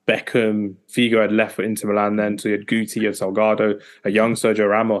 Beckham, Figo had left for Inter Milan then, so he had Guti, he had Salgado, a young Sergio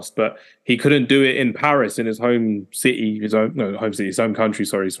Ramos, but he couldn't do it in Paris, in his home city, his own country,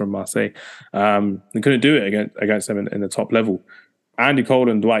 he's from Marseille. He couldn't do it against them in the top level. Andy Cole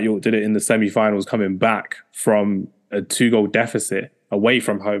and Dwight Yorke did it in the semi-finals, coming back from a 2-goal deficit away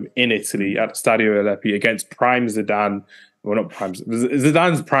from home in Italy at Stadio Aleppi against prime Zidane. Well, not prime.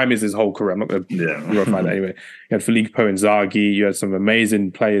 Zidane's prime is his whole career. I'm not going to find that anyway. You had Filippo Inzaghi. You had some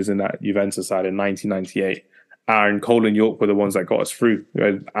amazing players in that Juventus side in 1998. And Cole and Yorke were the ones that got us through. You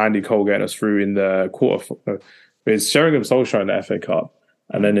had Andy Cole getting us through in the quarter. It's Sheringham Solskjaer in the FA Cup.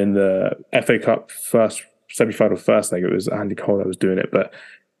 And then in the FA Cup semi-final first leg, it was Andy Cole that was doing it. But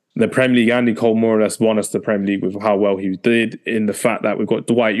the Premier League, Andy Cole more or less won us the Premier League with how well he did, in the fact that we've got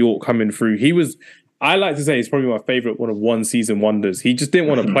Dwight Yorke coming through. I like to say he's probably my favourite one season wonders. He just didn't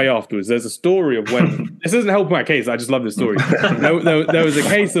want to play afterwards. There's a story of when... This doesn't help my case. I just love this story. There was a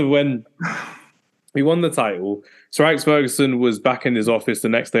case of when we won the title. Sir Alex Ferguson was back in his office the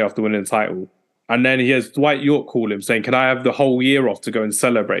next day after winning the title. And then he has Dwight Yorke call him saying, can I have the whole year off to go and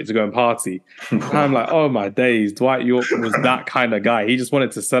celebrate, to go and party? And I'm like, oh my days. Dwight Yorke was that kind of guy. He just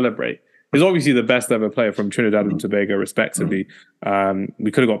wanted to celebrate. He's obviously the best ever player from Trinidad and Tobago, respectively.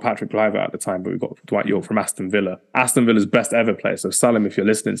 We could have got Patrick Kluivert at the time, but we got Dwight Yorke from Aston Villa. Aston Villa's best ever player. So Salim, if you're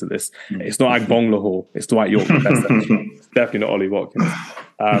listening to this, it's not Agbong Lahore, it's Dwight Yorke, the best ever. It's definitely not Ollie Watkins.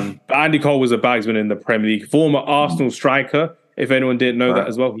 But Andy Cole was a bagsman in the Premier League, former Arsenal striker. If anyone didn't know that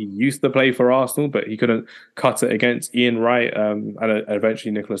as well, he used to play for Arsenal, but he couldn't cut it against Ian Wright and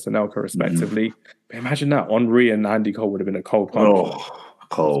eventually Nicolas Anelka, respectively. But imagine that. Henry and Andy Cole would have been a cold partnership. Oh,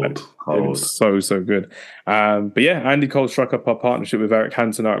 cold. It was so good. But yeah, Andy Cole struck up a partnership with Eric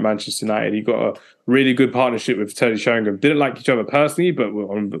Cantona at Manchester United. He got a really good partnership with Teddy Sheringham. Didn't like each other personally, but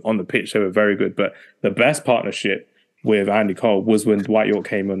on the pitch, they were very good. But the best partnership with Andy Cole was when Dwight Yorke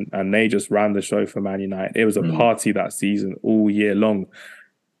came on and they just ran the show for Man United. It was a party that season all year long.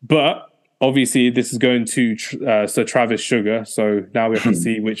 But obviously, this is going to Sir Travis Sugar. So now we have to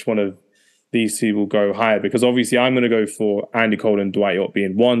see which one of these two will go higher. Because obviously, I'm going to go for Andy Cole and Dwight Yorke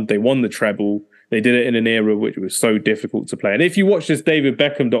being one. They won the treble. They did it in an era which was so difficult to play. And if you watch this David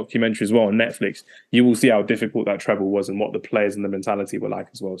Beckham documentary as well on Netflix, you will see how difficult that treble was and what the players and the mentality were like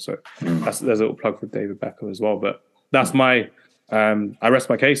as well. So there's a little plug for David Beckham as well. But that's my, I rest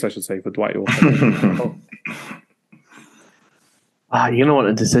my case, I should say, for Dwight Yorke. You're going to want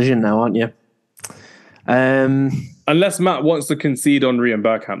a decision now, aren't you? Unless Matt wants to concede Henry and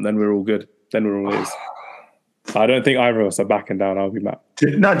Bergkamp, then we're all good. Then we're all is. I don't think either of us are backing down. I'll be Matt.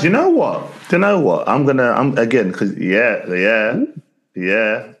 No, do you know what? I'm again, because yeah.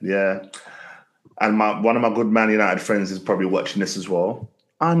 And one of my good Man United friends is probably watching this as well.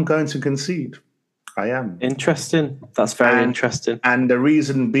 I'm going to concede. I am. Interesting. That's very interesting. And the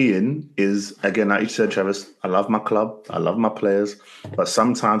reason being is, again, like you said, Travis, I love my club. I love my players. But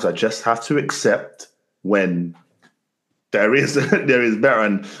sometimes I just have to accept when there is better.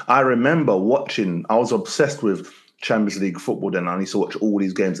 And I remember watching, I was obsessed with Champions League football then. I used to watch all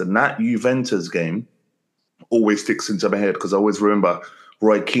these games. And that Juventus game always sticks into my head because I always remember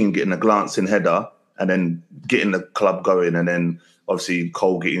Roy Keane getting a glancing header and then getting the club going, and then obviously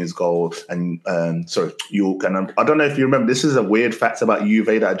Cole getting his goal, and Yorke. And I don't know if you remember, this is a weird fact about Juve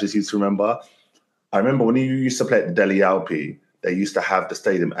that I just used to remember. I remember when you used to play at the Deli Alpi, they used to have the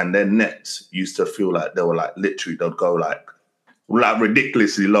stadium, and their nets used to feel like they were like literally they'd go like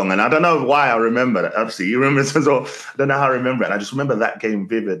ridiculously long. And I don't know why I remember that. Obviously, you remember this as well. I don't know how I remember it. And I just remember that game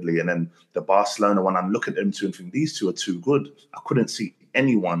vividly. And then the Barcelona one, I'm looking at them two and think these two are too good. I couldn't see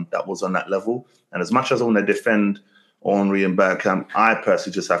anyone that was on that level. And as much as I want to defend Henry and Bergkamp, I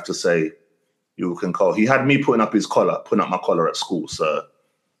personally just have to say Yorke and Cole. He had me putting up my collar at school, so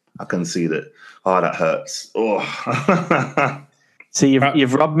I can see that. Oh, that hurts. Oh. See,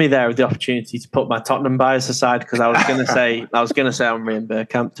 you've robbed me there of the opportunity to put my Tottenham bias aside, because I was going to say Henry and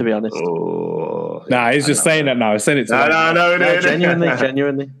Bergkamp, to be honest. Oh, nah, he's just saying that now. He's saying it to No,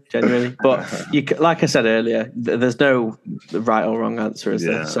 genuinely. But like I said earlier, there's no right or wrong answer, is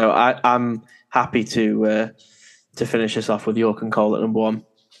there? So I'm happy to finish this off with Yorke and Cole at number one.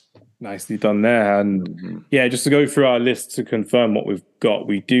 Nicely done there. And yeah, just to go through our list to confirm what we've got,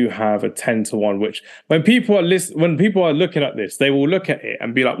 we do have a 10-1, which when people are looking at this, they will look at it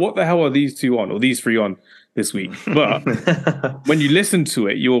and be like, what the hell are these two on or these three on this week? But when you listen to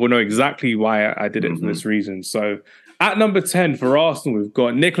it, you will know exactly why I did it for this reason. So at number 10 for Arsenal, we've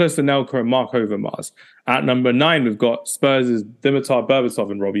got Nicolas Anelka and Mark Overmars. At number 9, we've got Spurs' Dimitar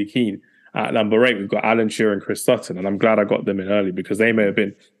Berbatov and Robbie Keane. At number 8, we've got Alan Shearer and Chris Sutton, and I'm glad I got them in early because they may have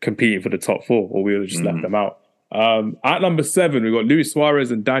been competing for the top 4, or we would have just left them out. At number 7, we've got Luis Suarez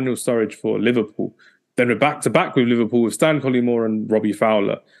and Daniel Sturridge for Liverpool. Then we're back-to-back with Liverpool with Stan Collymore and Robbie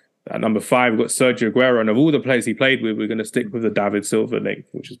Fowler. At number 5, we've got Sergio Aguero, and of all the players he played with, we're going to stick with the David Silva link,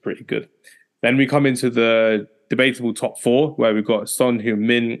 which is pretty good. Then we come into the debatable top 4, where we've got Son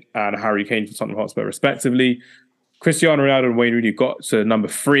Heung-min and Harry Kane for Tottenham Hotspur, respectively. Cristiano Ronaldo and Wayne Rooney got to number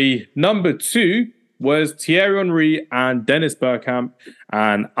 3. Number 2 was Thierry Henry and Dennis Bergkamp.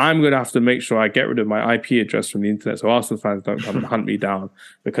 And I'm going to have to make sure I get rid of my IP address from the internet so Arsenal fans don't come and hunt me down.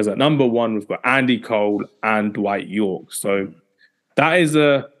 Because at number 1, we've got Andy Cole and Dwight Yorke. So that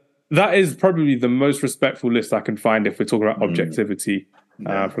is probably the most respectful list I can find if we're talking about objectivity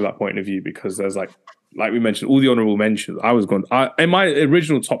from that point of view. Because there's like we mentioned, all the honourable mentions. In my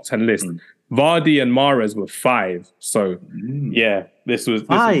original top 10 list, Vardy and Mahrez were 5. So, yeah, this was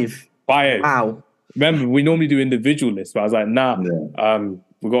 5. 5. Wow. Remember, we normally do individual lists, but I was like,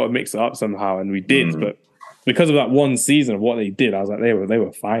 we've got to mix it up somehow. And we did. But because of that one season of what they did, I was like, they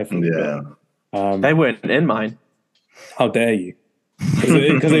were 5 for me. Yeah. They weren't in mine. How dare you?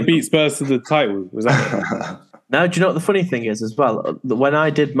 Because they beat Spurs to the title. Was that Now, do you know what the funny thing is as well? When I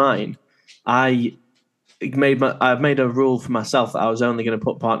did mine, I I've made a rule for myself that I was only going to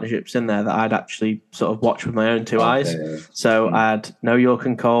put partnerships in there that I'd actually sort of watch with my own two eyes. Yeah. So I had no York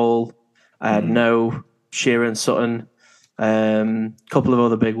and Cole, I had no Shearer Sutton, couple of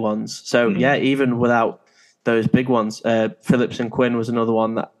other big ones. So yeah, even without those big ones, Phillips and Quinn was another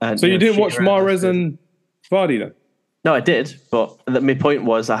one that. So you didn't watch Mahrez and Vardy then? No, I did, but my point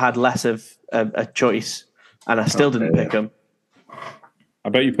was I had less of a choice, and I still didn't pick them. I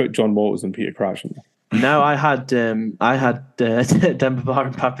bet you put John Walters and Peter Crouch in there. No, I had Demba Ba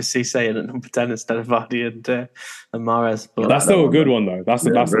and Papi Cisse in at number 10 instead of Vardy and Mahrez. But that's still a good one though. That's a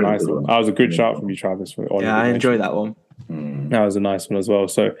nice one. That was a good shout from you, Travis. I enjoy that one. That was a nice one as well.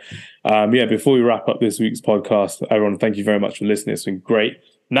 So, before we wrap up this week's podcast, everyone, thank you very much for listening. It's been great.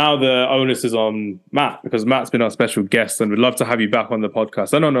 Now the onus is on Matt, because Matt's been our special guest and we'd love to have you back on the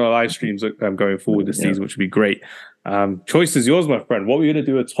podcast and on our live streams going forward this season, which would be great. Choice is yours, my friend. What we're going to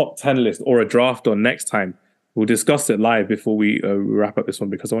do a top 10 list or a draft on next time. We'll discuss it live before we wrap up this one,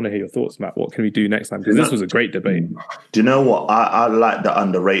 because I want to hear your thoughts, Matt. What can we do next time? Because this was a great debate. Do you know what? I like the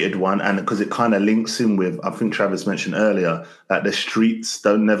underrated one, and because it kind of links in with, I think Travis mentioned earlier, that the streets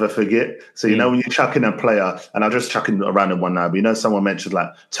don't never forget. So, you know, when you're chucking a player, and I'm just chucking a random one now, but you know, someone mentioned like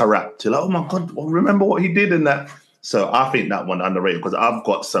Tarap. You're like, oh my God, remember what he did in that? So I think that one underrated, because I've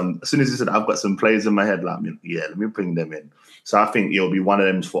got some, as soon as you said, I've got some players in my head, like, yeah, let me bring them in. So I think it'll be one of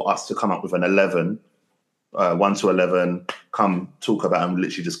them for us to come up with an 11. 1 to 11, come talk about and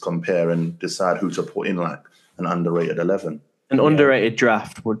literally just compare and decide who to put in like an underrated 11. An underrated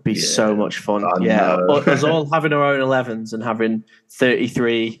draft would be so much fun. Us all having our own 11s and having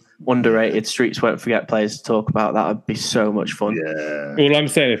 33 underrated Streets Won't Forget players to talk about, that would be so much fun. Yeah. All I'm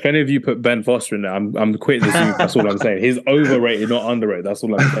saying, if any of you put Ben Foster in there, I'm quitting the team. That's all I'm saying. He's overrated, not underrated. That's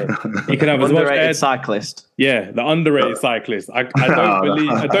all I'm saying. He can have underrated cyclist. Yeah, the underrated cyclist. I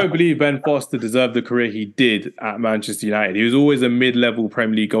don't believe Ben Foster deserved the career he did at Manchester United. He was always a mid-level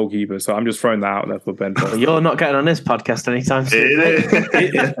Premier League goalkeeper. So I'm just throwing that out there for Ben Foster. You're not getting on this podcast anytime soon.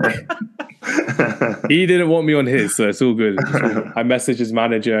 He didn't want me on his, so it's all good. I messaged his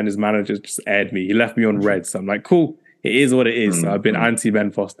manager and his manager just aired me. He left me on red. So I'm like, cool, it is what it is. So I've been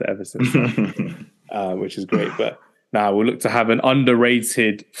anti-Ben Foster ever since, which is great. But now we'll look to have an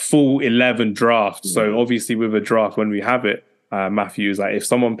underrated full 11 draft. So obviously with a draft, when we have it, Matthew is like, if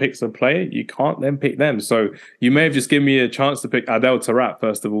someone picks a player, you can't then pick them. So you may have just given me a chance to pick Adel Taarabt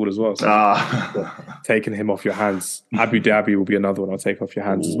first of all as well. So taking him off your hands. Abu Dhabi will be another one I'll take off your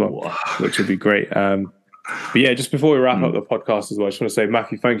hands as well, which would be great. But yeah, just before we wrap up the podcast as well, I just want to say,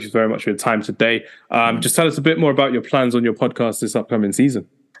 Matthew, thank you very much for your time today. Just tell us a bit more about your plans on your podcast this upcoming season.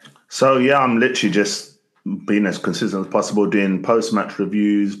 So yeah, I'm literally just being as consistent as possible, doing post-match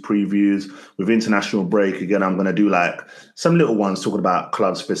reviews, previews. With international break, again, I'm going to do like some little ones talking about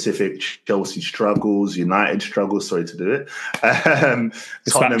club-specific Chelsea struggles, United struggles, sorry to do it.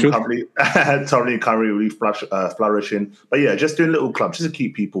 Tottenham currently really flourishing. But yeah, just doing little clubs just to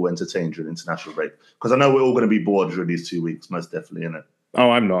keep people entertained during international break. Because I know we're all going to be bored during these 2 weeks, most definitely, innit?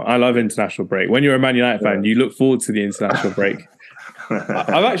 Oh, I'm not. I love international break. When you're a Man United fan, you look forward to the international break.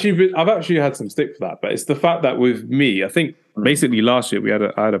 I've actually had some stick for that, but it's the fact that with me, I think basically last year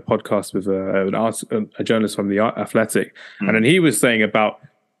I had a podcast with a journalist from the Athletic, and then he was saying about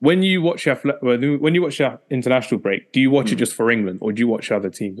when you watch your international break, do you watch it just for England or do you watch other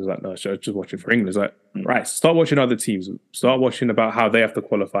teams? I was like, no, I just watch it for England. It's like, right, start watching other teams, start watching about how they have to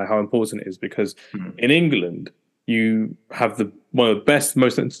qualify, how important it is, because in England you have one of the best,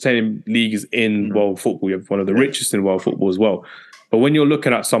 most entertaining leagues in world football. You have one of the richest in world football as well. But when you're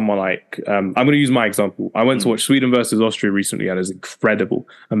looking at someone like, I'm going to use my example. I went to watch Sweden versus Austria recently, and it was incredible.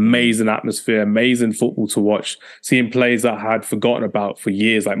 Amazing atmosphere, amazing football to watch. Seeing players that I had forgotten about for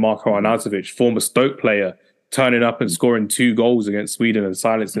years, like Marko Arnautovic, former Stoke player, turning up and scoring 2 goals against Sweden and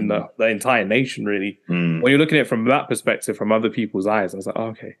silencing the entire nation, really. When you're looking at it from that perspective, from other people's eyes, I was like, oh,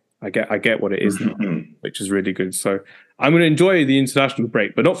 okay, I get what it is now, which is really good. So I'm going to enjoy the international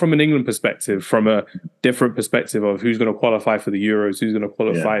break, but not from an England perspective, from a different perspective of who's going to qualify for the Euros, who's going to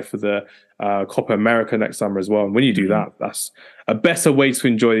qualify for the Copa America next summer as well. And when you do that, that's a better way to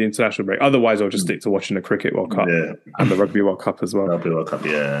enjoy the international break. Otherwise, I'll just stick to watching the Cricket World Cup and the Rugby World Cup as well. Rugby World Cup,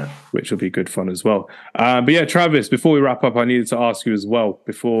 which will be good fun as well. But yeah, Travis, before we wrap up, I needed to ask you as well,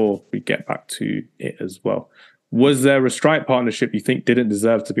 before we get back to it as well. Was there a strike partnership you think didn't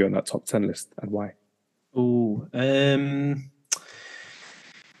deserve to be on that top 10 list, and why? Oh,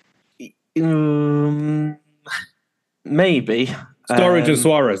 maybe. Sturridge and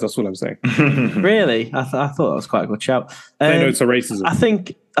Suarez, that's what I'm saying. Really? I thought that was quite a good shout. Say no to racism.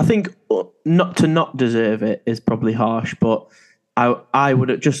 I think not deserve it is probably harsh, but I would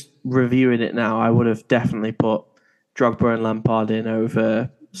have, just reviewing it now, I would have definitely put Drogba and Lampard in over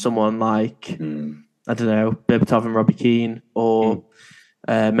someone like, I don't know, Berbatov and Robbie Keane, or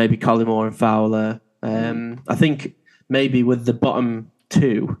maybe Collymore and Fowler. I think maybe with the bottom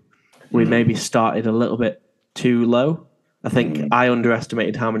two, we maybe started a little bit too low. I think I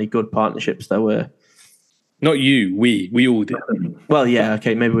underestimated how many good partnerships there were. Not you, we all did. Well, yeah,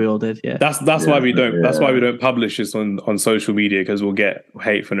 okay, maybe we all did. Yeah, that's why we don't. That's why we don't publish this on social media, because we'll get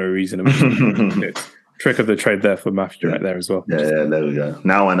hate for no reason. Trick of the trade there for Matthew right there as well. Yeah, there we go.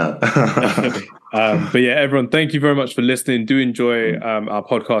 Now I know. But yeah, everyone, thank you very much for listening. Do enjoy our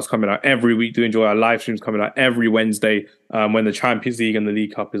podcast coming out every week. Do enjoy our live streams coming out every Wednesday when the Champions League and the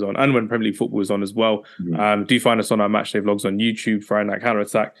League Cup is on, and when Premier League football is on as well. Do find us on our Matchday vlogs on YouTube, Friday Night Counter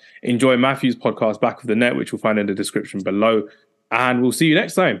Attack. Enjoy Matthew's podcast, Back of the Net, which you'll find in the description below. And we'll see you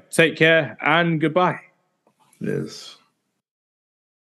next time. Take care and goodbye. Yes.